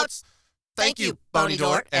oil stouts. Thank you, Boney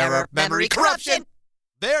Door, error, memory, corruption.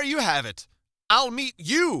 There you have it. I'll meet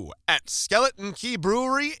you at Skeleton Key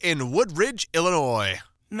Brewery in Woodridge, Illinois.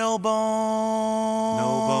 No bones.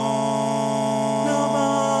 No bones. No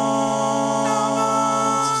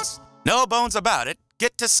bones. No bones about it.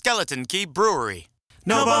 Get to Skeleton Key Brewery.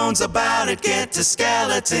 No bones about it. Get to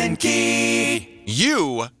Skeleton Key.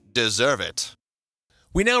 You deserve it.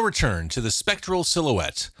 We now return to the Spectral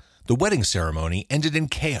Silhouette. The wedding ceremony ended in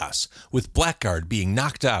chaos, with Blackguard being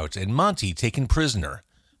knocked out and Monty taken prisoner.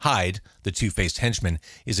 Hyde, the two-faced henchman,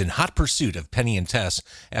 is in hot pursuit of Penny and Tess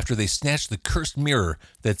after they snatch the cursed mirror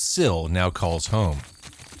that Syl now calls home.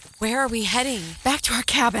 Where are we heading? Back to our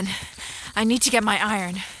cabin. I need to get my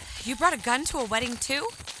iron. You brought a gun to a wedding too?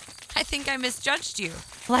 I think I misjudged you.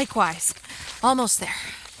 Likewise. Almost there.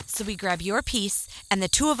 So we grab your piece, and the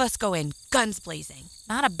two of us go in, guns blazing.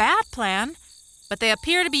 Not a bad plan, but they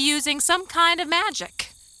appear to be using some kind of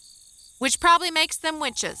magic, which probably makes them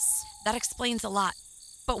witches. That explains a lot.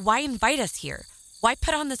 But why invite us here? Why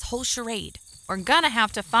put on this whole charade? We're gonna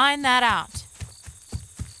have to find that out.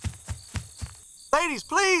 Ladies,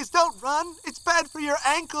 please don't run. It's bad for your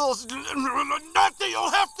ankles. Not that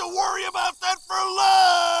you'll have to worry about that for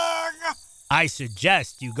long. I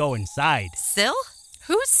suggest you go inside. Syl?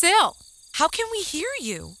 Who's Syl? How can we hear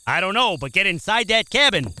you? I don't know, but get inside that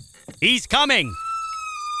cabin. He's coming.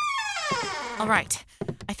 All right.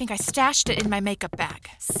 I think I stashed it in my makeup bag.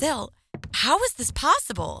 Syl, how is this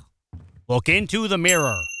possible? Look into the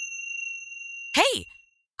mirror. Hey,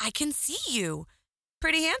 I can see you.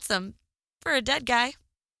 Pretty handsome for a dead guy.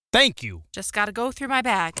 Thank you. Just gotta go through my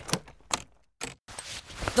bag.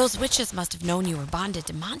 Those witches must have known you were bonded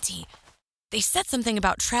to Monty. They said something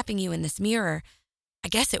about trapping you in this mirror. I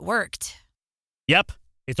guess it worked. Yep,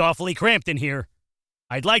 it's awfully cramped in here.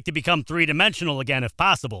 I'd like to become three-dimensional again if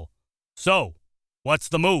possible. So, what's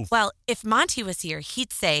the move? Well, if Monty was here,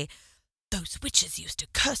 he'd say, "Those witches used to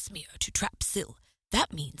curse me to trap Syl.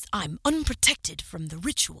 That means I'm unprotected from the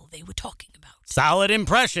ritual they were talking about." Solid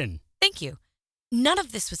impression. Thank you. None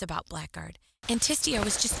of this was about Blackguard. Antistia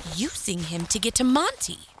was just using him to get to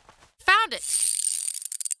Monty. Found it.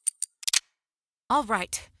 All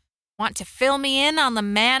right. Want to fill me in on the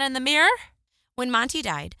man in the mirror? When Monty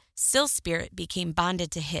died, Syl's spirit became bonded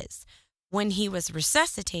to his. When he was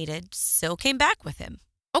resuscitated, Syl came back with him.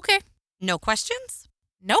 Okay. No questions?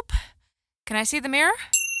 Nope. Can I see the mirror?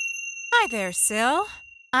 Hi there, Syl.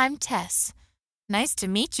 I'm Tess. Nice to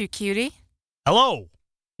meet you, cutie. Hello.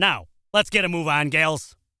 Now, let's get a move on,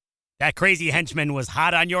 gals. That crazy henchman was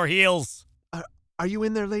hot on your heels. Are you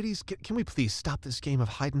in there, ladies? Can we please stop this game of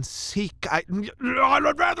hide and seek? I'd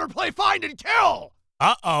rather play find and kill.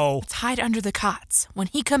 Uh-oh. Let's hide under the cots. When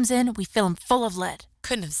he comes in, we fill him full of lead.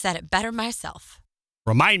 Couldn't have said it better myself.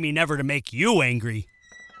 Remind me never to make you angry.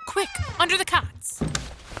 Quick, under the cots.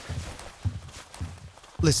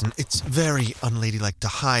 Listen, it's very unladylike to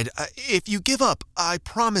hide. If you give up, I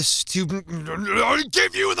promise to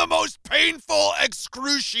give you the most painful,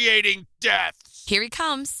 excruciating deaths. Here he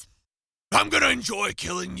comes. I'm gonna enjoy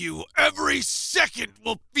killing you. Every second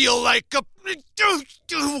will feel like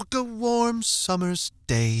a warm summer's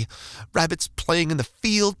day. Rabbits playing in the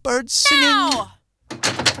field, birds singing. Now!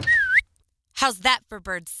 How's that for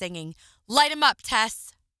birds singing? Light him up,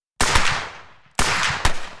 Tess.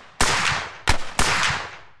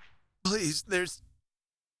 Please, there's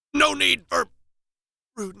no need for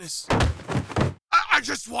rudeness. I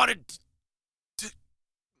just wanted to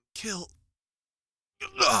kill.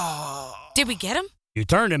 Did we get him? You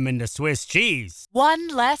turned him into Swiss cheese. One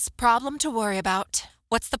less problem to worry about.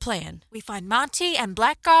 What's the plan? We find Monty and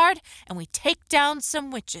Blackguard, and we take down some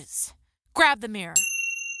witches. Grab the mirror.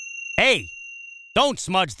 Hey, don't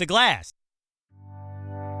smudge the glass.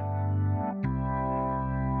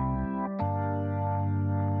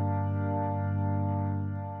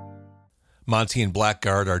 Monty and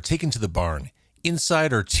Blackguard are taken to the barn.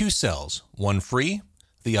 Inside are two cells, one free,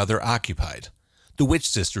 the other occupied. The witch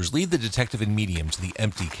sisters lead the detective and medium to the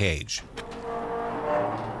empty cage.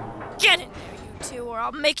 Get in there, you two, or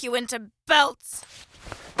I'll make you into belts.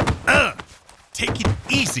 Take it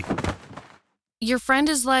easy. Your friend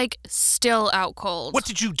is, still out cold. What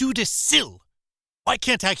did you do to Syl? Why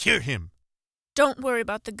can't I hear him? Don't worry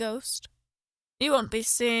about the ghost. You won't be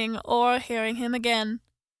seeing or hearing him again.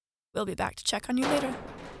 We'll be back to check on you later.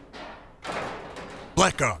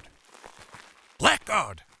 Blackguard.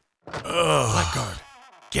 Blackguard. Blackguard.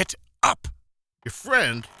 Get up. Your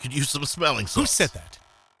friend could use some smelling salts. Who said that?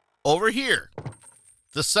 Over here.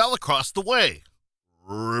 The cell across the way.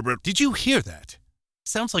 Ribbit. Did you hear that?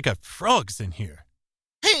 Sounds like a frog's in here.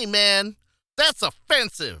 Hey, man. That's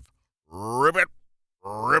offensive. Ribbit.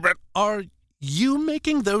 Ribbit. Are you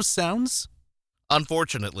making those sounds?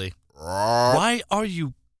 Unfortunately. Why are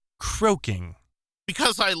you croaking?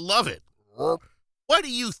 Because I love it. What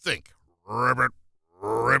do you think? Ribbit.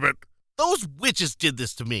 Ribbit. Those witches did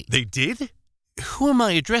this to me. They did? Who am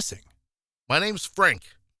I addressing? My name's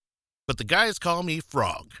Frank, but the guys call me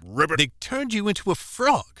Frog. Ribbit. They turned you into a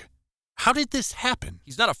frog. How did this happen?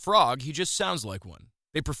 He's not a frog, he just sounds like one.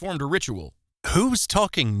 They performed a ritual. Who's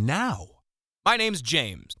talking now? My name's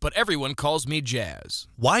James, but everyone calls me Jazz.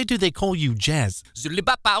 Why do they call you Jazz?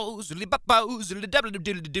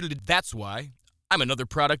 That's why. I'm another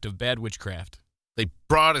product of bad witchcraft. They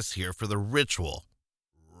brought us here for the ritual.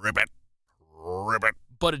 Ribbit. Ribbit.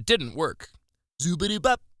 But it didn't work.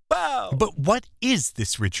 Zoobity-bop-bow. But what is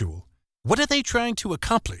this ritual? What are they trying to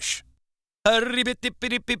accomplish?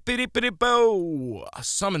 Ribbit-dippity-pippity-bow.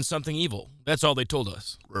 Summon something evil. That's all they told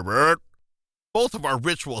us. Ribbit. Both of our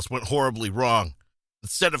rituals went horribly wrong.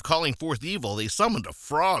 Instead of calling forth evil, they summoned a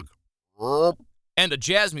frog. And a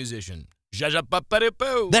jazz musician.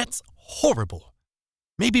 Zha-zha-bop-bity-bow. That's horrible.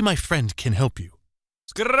 Maybe my friend can help you.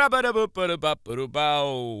 We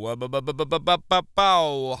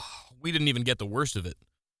didn't even get the worst of it.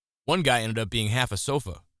 One guy ended up being half a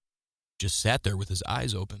sofa. Just sat there with his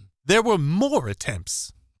eyes open. There were more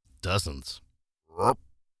attempts. Dozens.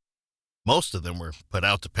 Most of them were put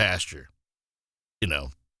out to pasture. You know,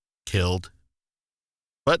 killed.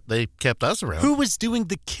 But they kept us around. Who was doing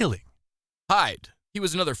the killing? Hyde. He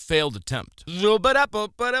was another failed attempt. Only the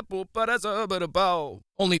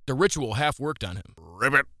ritual half worked on him.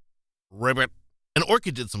 Ribbit. Ribbit. And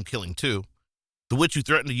Orchid did some killing, too. The witch who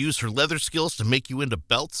threatened to use her leather skills to make you into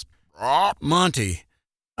belts. Monty,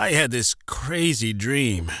 I had this crazy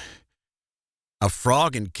dream. A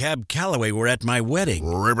frog and Cab Calloway were at my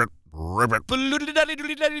wedding. Ribbit. Ribbit.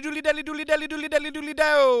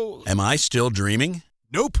 Am I still dreaming?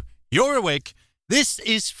 Nope. You're awake. This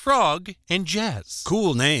is Frog and Jazz.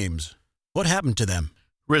 Cool names. What happened to them?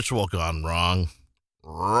 Ritual gone wrong.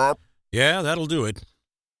 Yeah, that'll do it.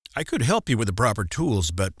 I could help you with the proper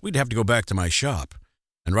tools, but we'd have to go back to my shop.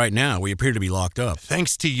 And right now, we appear to be locked up.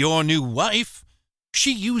 Thanks to your new wife.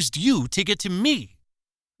 She used you to get to me.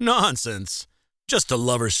 Nonsense. Just a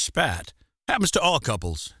lover's spat. Happens to all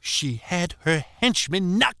couples. She had her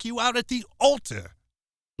henchmen knock you out at the altar.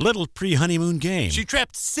 Little pre-honeymoon game. She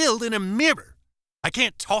trapped Syl in a mirror. I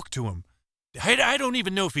can't talk to him. I don't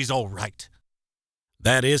even know if he's all right.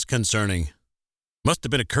 That is concerning. Must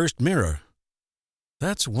have been a cursed mirror.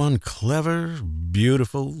 That's one clever,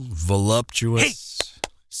 beautiful, voluptuous... Hey!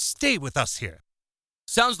 Stay with us here.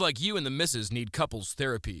 Sounds like you and the missus need couples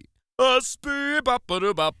therapy. Jazz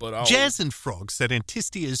and Frog said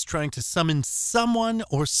Antistia is trying to summon someone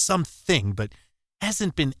or something, but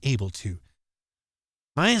hasn't been able to.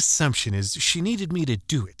 My assumption is she needed me to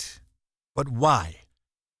do it. But why?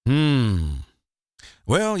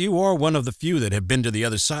 Well, you are one of the few that have been to the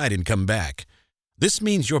other side and come back. This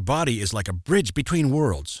means your body is like a bridge between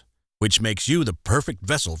worlds, which makes you the perfect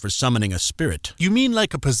vessel for summoning a spirit. You mean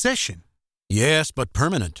like a possession? Yes, but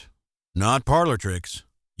permanent. Not parlor tricks.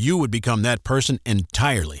 You would become that person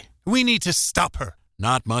entirely. We need to stop her.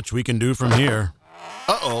 Not much we can do from here.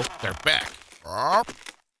 Uh-oh, they're back.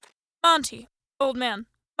 Monty, old man,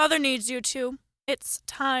 Mother needs you too. It's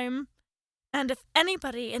time. And if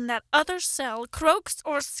anybody in that other cell croaks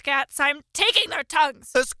or scats, I'm taking their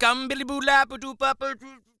tongues.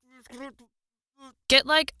 Get,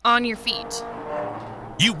 on your feet.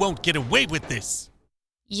 You won't get away with this.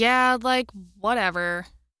 Yeah, whatever.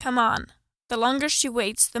 Come on. The longer she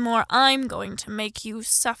waits, the more I'm going to make you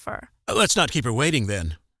suffer. Let's not keep her waiting,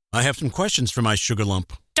 then. I have some questions for my sugar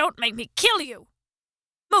lump. Don't make me kill you.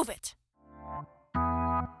 Move it.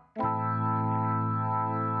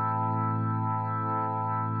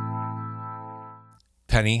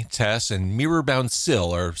 Penny, Tess, and mirror-bound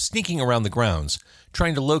Syl are sneaking around the grounds,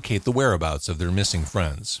 trying to locate the whereabouts of their missing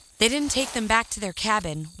friends. They didn't take them back to their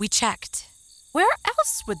cabin. We checked. Where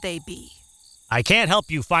else would they be? I can't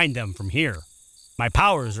help you find them from here. My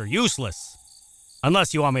powers are useless.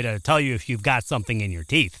 Unless you want me to tell you if you've got something in your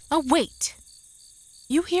teeth. Oh, wait.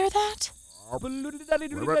 You hear that?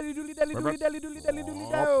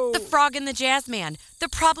 The frog and the jazz man. They're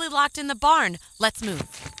probably locked in the barn. Let's move.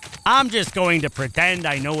 I'm just going to pretend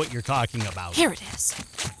I know what you're talking about. Here it is.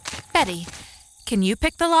 Betty, can you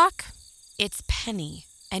pick the lock? It's Penny.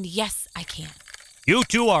 And yes, I can. You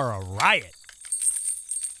two are a riot.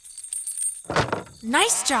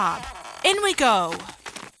 Nice job. In we go.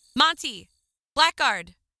 Monty,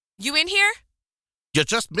 Blackguard, you in here? You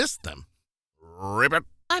just missed them. Ribbit.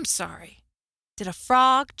 I'm sorry. Did a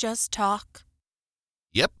frog just talk?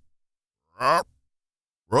 Yep.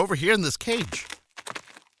 We're over here in this cage.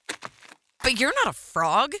 But you're not a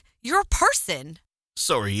frog. You're a person.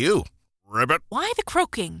 So are you, Ribbit. Why the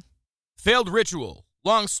croaking? Failed ritual.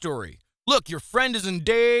 Long story. Look, your friend is in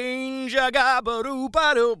danger.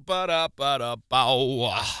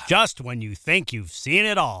 Just when you think you've seen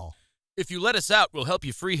it all. If you let us out, we'll help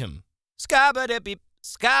you free him. Scabba-da-beep.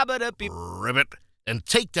 Ribbit. And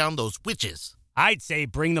take down those witches. I'd say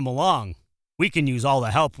bring them along. We can use all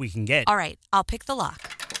the help we can get. All right, I'll pick the lock.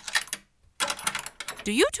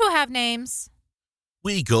 Do you two have names?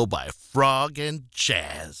 We go by Frog and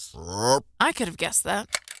Jazz. I could have guessed that.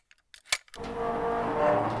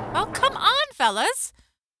 Oh, come on, fellas.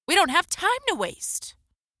 We don't have time to waste.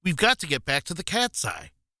 We've got to get back to the cat's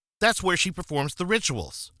eye. That's where she performs the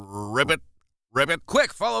rituals. Ribbit.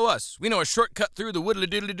 Quick, follow us. We know a shortcut through the woodly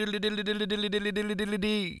diddly diddly diddly diddly diddly diddly diddly diddly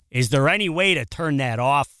diddly. Is there any way to turn that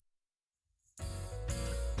off?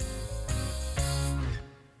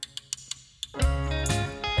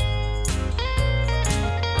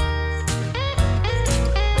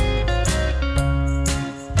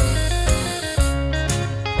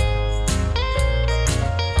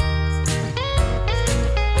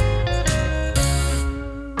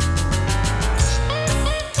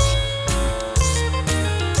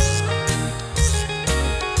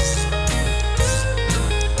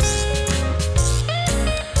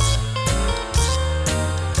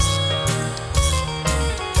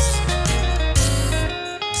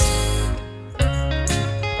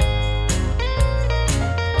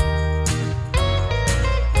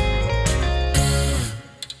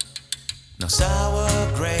 No sour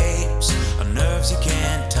grapes or nerves you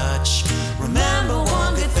can't touch. Remember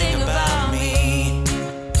one good thing about me.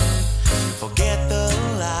 Forget the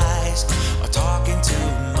lies or talking too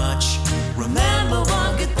much. Remember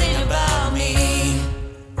one good thing about me.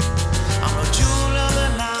 I'm a jewel of the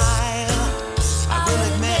Nile, I will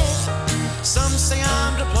admit. Some say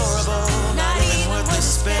I'm deplorable, not even worth the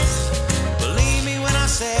spit. Believe me when I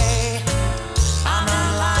say I'm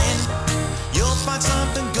not lying. You'll find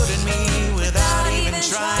something good in me without even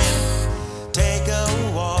trying. Take a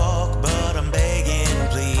walk, but I'm begging,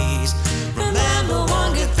 please. Remember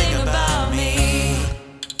one good thing about me.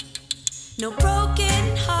 No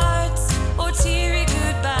broken hearts or teary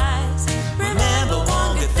goodbyes. Remember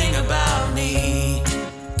one good thing about me.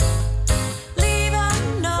 Leave a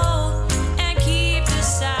note and keep the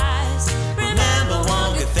size. Remember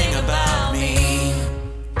one good thing about me.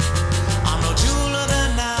 I'm no jewel of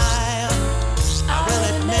the Nile, I will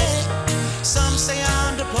admit. Some say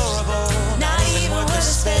I'm deplorable, not even worth the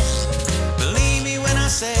spit. Believe me when I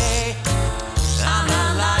say I'm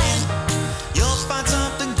not lying. You'll find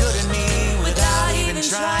something good in me without even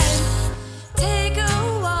trying. Take a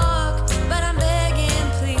walk, but I'm begging,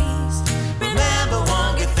 please. Remember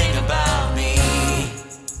one good thing about me.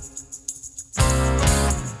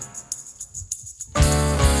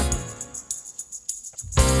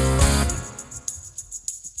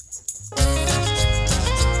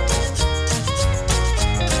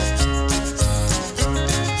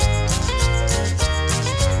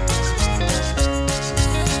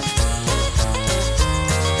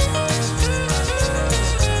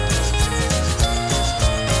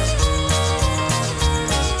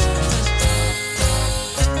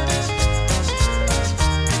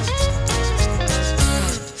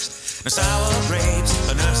 No sour grapes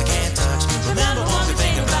or nerves I can't touch. Remember one good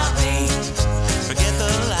thing about me. Forget the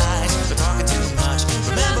lies, the talking too much.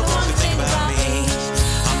 Remember one good thing about me.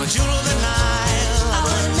 I'm a jewel of the Nile, I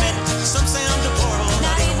will admit. Some say I'm deplorable,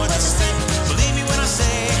 not even worth a cent. Believe me when I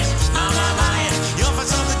say I'm not lying. You'll find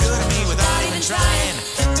something good in me without even trying.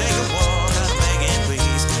 Take a walk, I'm begging,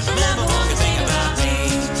 please. Remember one good thing about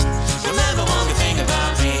me. Remember one good thing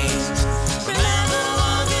about me. Remember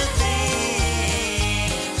one good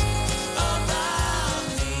thing about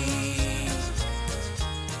me.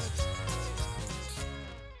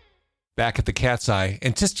 Back at the cat's eye,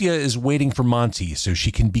 Antistia is waiting for Monty so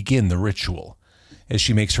she can begin the ritual. As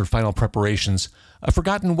she makes her final preparations, a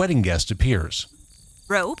forgotten wedding guest appears.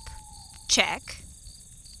 Rope? Check.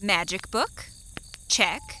 Magic book?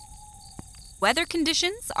 Check. Weather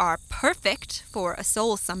conditions are perfect for a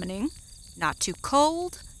soul summoning. Not too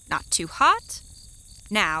cold, not too hot.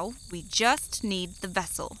 Now we just need the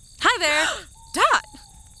vessel. Hi there. Dot!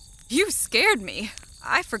 You scared me.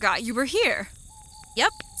 I forgot you were here.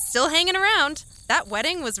 Yep, still hanging around. That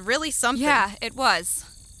wedding was really something. Yeah, it was.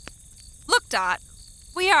 Look, Dot.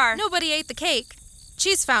 We are. Nobody ate the cake.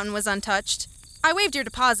 Cheese fountain was untouched. I waived your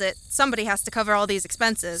deposit. Somebody has to cover all these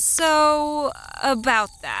expenses. So, about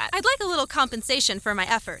that. I'd like a little compensation for my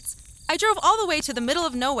efforts. I drove all the way to the middle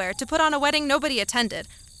of nowhere to put on a wedding nobody attended.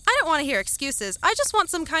 I don't want to hear excuses. I just want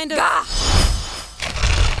some kind of... Gah!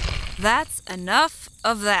 That's enough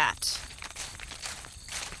of that.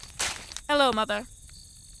 Hello, Mother.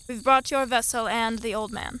 We've brought your vessel and the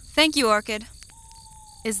old man. Thank you, Orchid.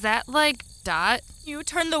 Is that like Dot? You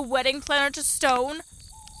turned the wedding planner to stone?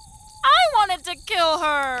 I wanted to kill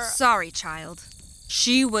her! Sorry, child.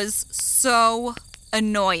 She was so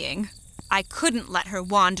annoying. I couldn't let her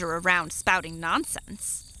wander around spouting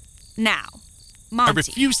nonsense. Now, Monty. I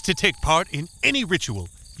refuse to take part in any ritual.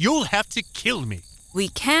 You'll have to kill me. We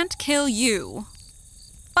can't kill you.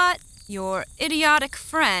 But your idiotic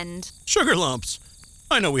friend... Sugar lumps.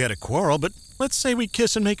 I know we had a quarrel, but Let's say we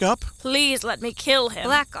kiss and make up. Please let me kill him.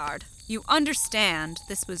 Blackguard, you understand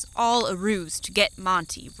this was all a ruse to get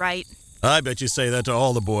Monty, right? I bet you say that to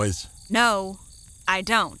all the boys. No, I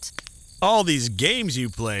don't. All these games you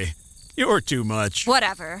play. You're too much.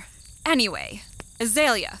 Whatever. Anyway,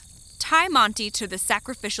 Azalea, tie Monty to the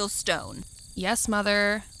sacrificial stone. Yes,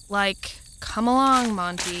 Mother. Come along,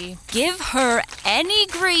 Monty. Give her any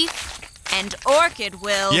grief, and Orchid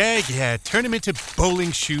will... Yeah, turn him into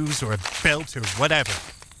bowling shoes or a belt or whatever.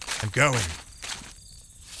 I'm going.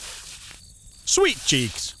 Sweet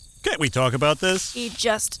cheeks. Can't we talk about this? He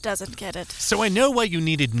just doesn't get it. So I know why you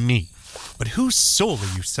needed me, but whose soul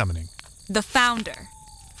are you summoning? The founder.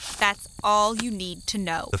 That's all you need to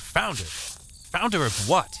know. The founder? Founder of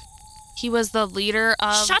what? He was the leader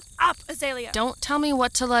of... Shut up, Azalea. Don't tell me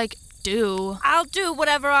what to, do. I'll do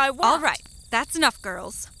whatever I want. All right, that's enough,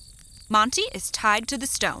 girls. Monty is tied to the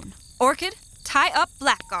stone. Orchid, tie up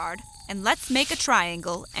Blackguard, and let's make a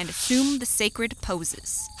triangle and assume the sacred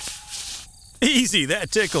poses. Easy,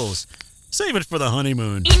 that tickles. Save it for the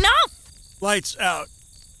honeymoon. Enough! Lights out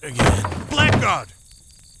again. Blackguard!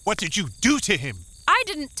 What did you do to him? I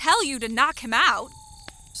didn't tell you to knock him out.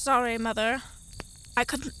 Sorry, Mother. I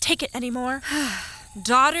couldn't take it anymore.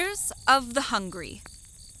 Daughters of the hungry,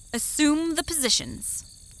 assume the positions.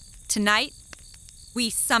 Tonight, we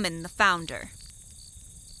summon the founder.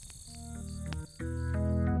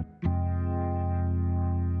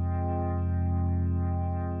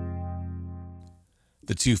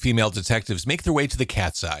 The two female detectives make their way to the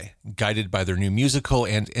Cat's Eye, guided by their new musical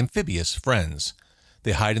and amphibious friends.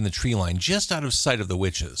 They hide in the tree line just out of sight of the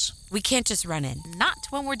witches. We can't just run in. Not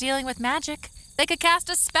when we're dealing with magic. They could cast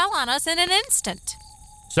a spell on us in an instant.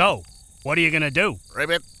 So, what are you going to do?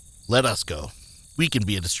 Ribbit, let us go. We can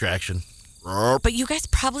be a distraction. But you guys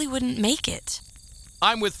probably wouldn't make it.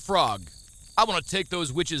 I'm with Frog. I want to take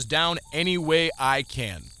those witches down any way I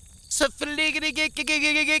can.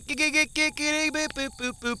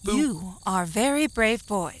 You are very brave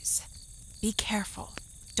boys. Be careful.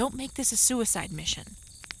 Don't make this a suicide mission.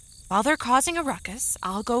 While they're causing a ruckus,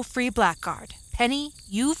 I'll go free Blackguard. Penny,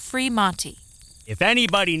 you free Monty. If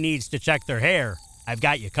anybody needs to check their hair, I've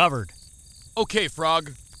got you covered. Okay,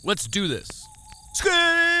 Frog, let's do this.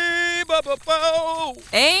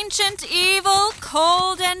 Ancient evil,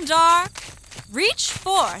 cold and dark, reach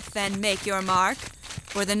forth and make your mark,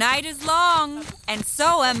 for the night is long, and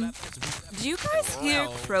so do you guys hear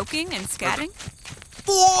croaking and scatting?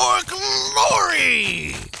 For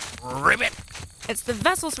glory! Ribbit! It's the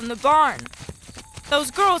vessels from the barn.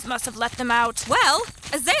 Those girls must have let them out. Well,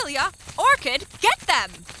 Azalea, Orchid, get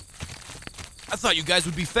them! I thought you guys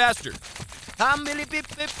would be faster.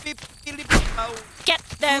 Get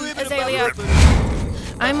them, Azalea.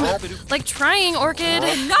 I'm, trying, Orchid.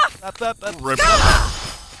 Enough!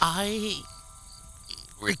 I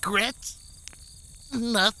regret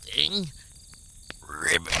nothing.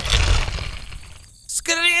 Ribbit.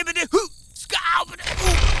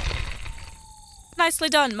 Nicely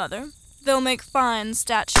done, Mother. They'll make fine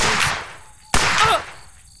statues.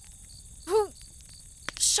 Who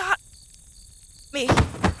shot me?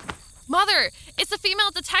 Mother, it's the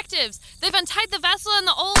female detectives. They've untied the vessel and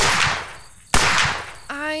the old...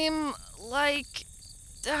 I'm,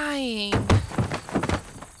 dying.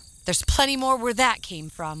 There's plenty more where that came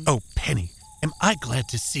from. Oh, Penny, am I glad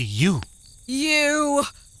to see you.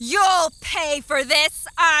 You'll pay for this.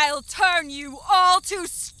 I'll turn you all to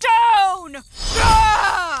stone!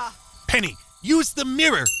 Ah! Penny, use the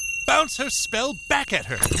mirror. Bounce her spell back at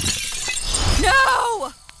her.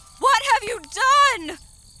 No! What have you done?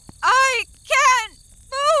 I can't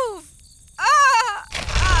move!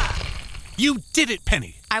 You did it,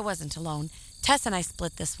 Penny. I wasn't alone. Tess and I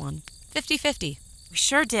split this one. 50-50. We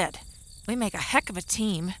sure did. We make a heck of a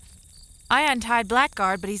team. I untied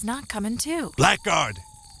Blackguard, but he's not coming too. Blackguard!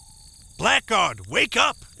 Blackguard, wake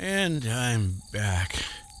up! And I'm back.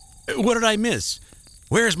 What did I miss?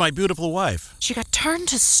 Where's my beautiful wife? She got turned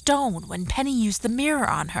to stone when Penny used the mirror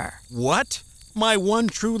on her. What? My one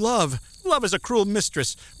true love. Love is a cruel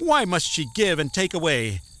mistress. Why must she give and take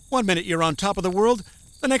away? 1 minute you're on top of the world,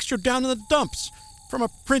 the next you're down in the dumps. From a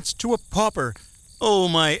prince to a pauper. Oh,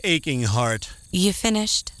 my aching heart. You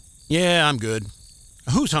finished? Yeah, I'm good.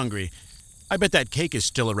 Who's hungry? I bet that cake is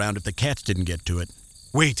still around if the cats didn't get to it.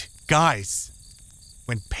 Wait, guys.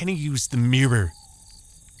 When Penny used the mirror,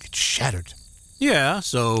 it shattered. Yeah,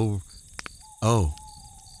 so... Oh,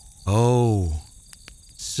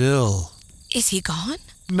 Syl. Is he gone?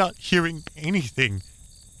 Not hearing anything.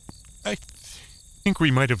 I think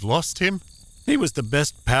we might have lost him. He was the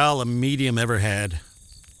best pal a medium ever had.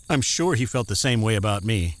 I'm sure he felt the same way about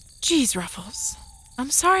me. Geez, Ruffles. I'm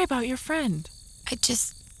sorry about your friend. I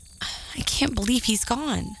can't believe he's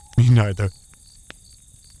gone. Me neither.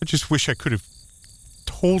 I just wish I could have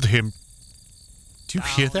told him. Do you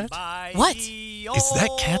hear that? What? Is that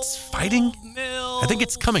cats fighting? I think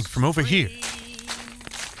it's coming from over here.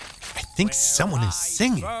 I think someone is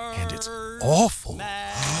singing, and it's awful.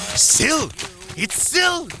 Syl! It's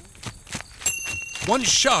Syl! One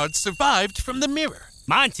shard survived from the mirror.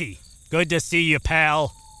 Monty, good to see you,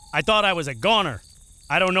 pal. I thought I was a goner.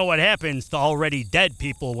 I don't know what happens to already dead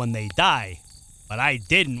people when they die, but I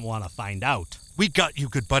didn't want to find out. We got you,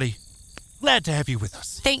 good buddy. Glad to have you with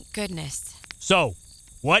us. Thank goodness. So,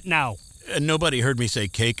 what now? Nobody heard me say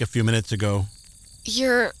cake a few minutes ago.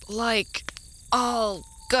 You're, all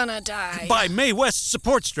gonna die. By Mae West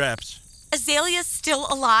support straps. Azalea's still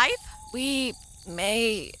alive? We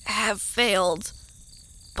may have failed,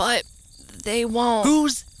 but they won't.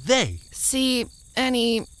 Who's they? See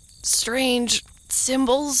any strange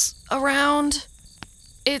symbols around?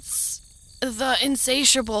 It's the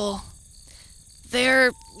insatiable.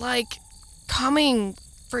 They're, coming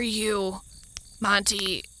for you,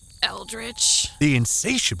 Monty Eldritch. The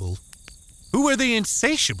insatiable? Who are the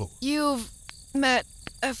insatiable? You've met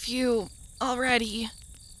a few already.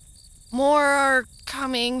 More are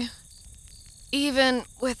coming. Even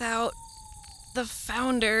without the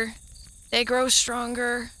founder, they grow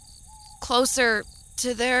stronger, closer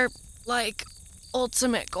to their,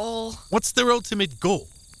 ultimate goal. What's their ultimate goal?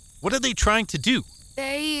 What are they trying to do?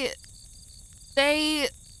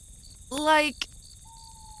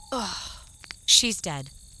 She's dead.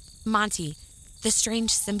 Monty, the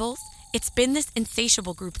strange symbols, it's been this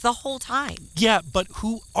insatiable group the whole time. Yeah, but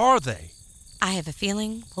who are they? I have a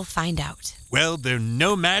feeling we'll find out. Well, they're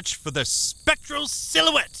no match for the spectral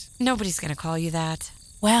silhouette. Nobody's gonna call you that.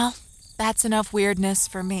 Well, that's enough weirdness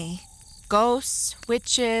for me. Ghosts,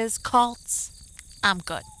 witches, cults. I'm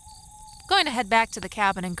good. Going to head back to the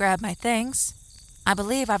cabin and grab my things. I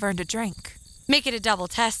believe I've earned a drink. Make it a double,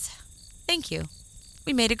 Tess. Thank you.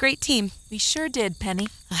 We made a great team. We sure did, Penny.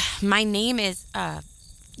 My name is,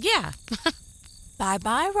 yeah.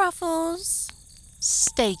 Bye-bye, Ruffles.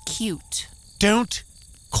 Stay cute. Don't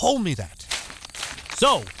call me that.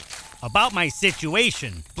 So, about my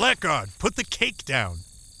situation. Blackguard, put the cake down.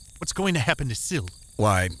 What's going to happen to Syl?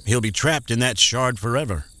 Why, he'll be trapped in that shard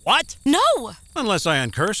forever. What? No! Unless I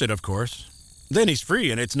uncurse it, of course. Then he's free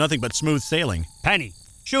and it's nothing but smooth sailing. Penny,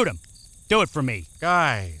 shoot him. Do it for me.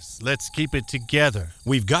 Guys, let's keep it together.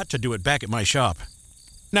 We've got to do it back at my shop.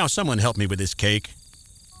 Now someone help me with this cake.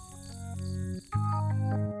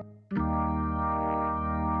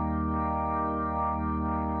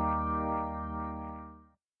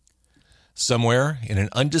 Somewhere in an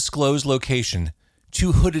undisclosed location,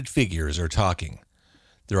 two hooded figures are talking.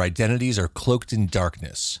 Their identities are cloaked in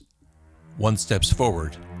darkness. One steps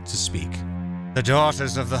forward to speak. The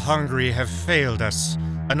daughters of the hungry have failed us.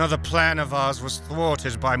 Another plan of ours was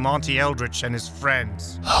thwarted by Monty Eldritch and his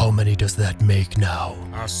friends. How many does that make now?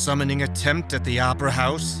 Our summoning attempt at the Opera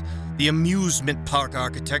House, the amusement park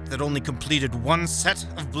architect that only completed one set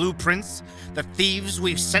of blueprints, the thieves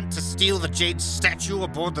we've sent to steal the jade statue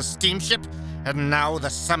aboard the steamship, and now the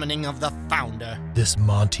summoning of the founder. This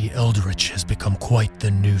Monty Eldritch has become quite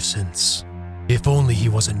the nuisance. If only he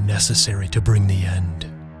wasn't necessary to bring the end.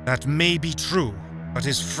 That may be true, but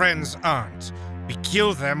his friends aren't. We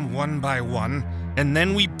kill them one by one, and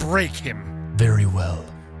then we break him. Very well.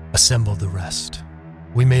 Assemble the rest.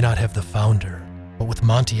 We may not have the founder, but with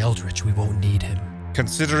Monty Eldritch we won't need him.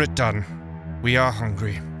 Consider it done. We are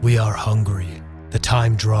hungry. We are hungry. The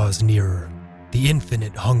time draws nearer. The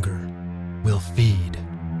infinite hunger will feed.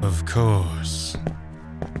 Of course.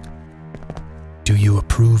 Do you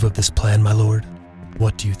approve of this plan, my lord?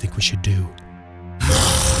 What do you think we should do?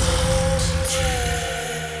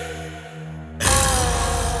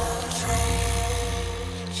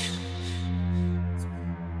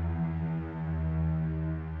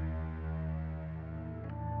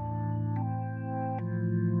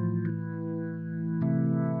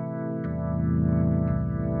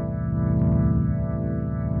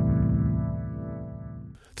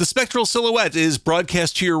 The Spectral Silhouette is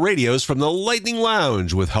broadcast to your radios from the Lightning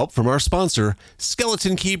Lounge with help from our sponsor,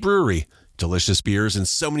 Skeleton Key Brewery. Delicious beers in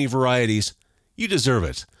so many varieties. You deserve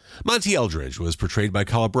it. Monty Eldridge was portrayed by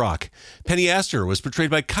Carla Brock. Penny Astor was portrayed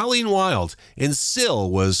by Colleen Wilde. And Syl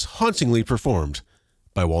was hauntingly performed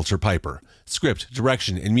by Walter Piper. Script,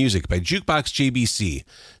 direction, and music by Jukebox JBC.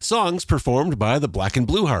 Songs performed by the Black and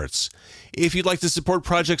Blue Hearts. If you'd like to support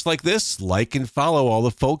projects like this, like and follow all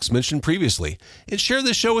the folks mentioned previously, and share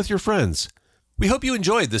this show with your friends. We hope you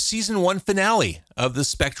enjoyed the Season 1 finale of The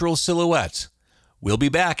Spectral Silhouette. We'll be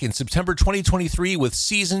back in September 2023 with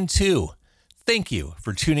Season 2. Thank you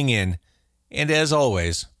for tuning in, and as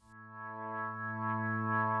always,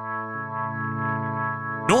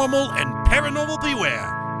 Normal and paranormal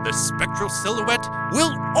beware. The spectral silhouette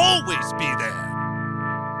will always be there.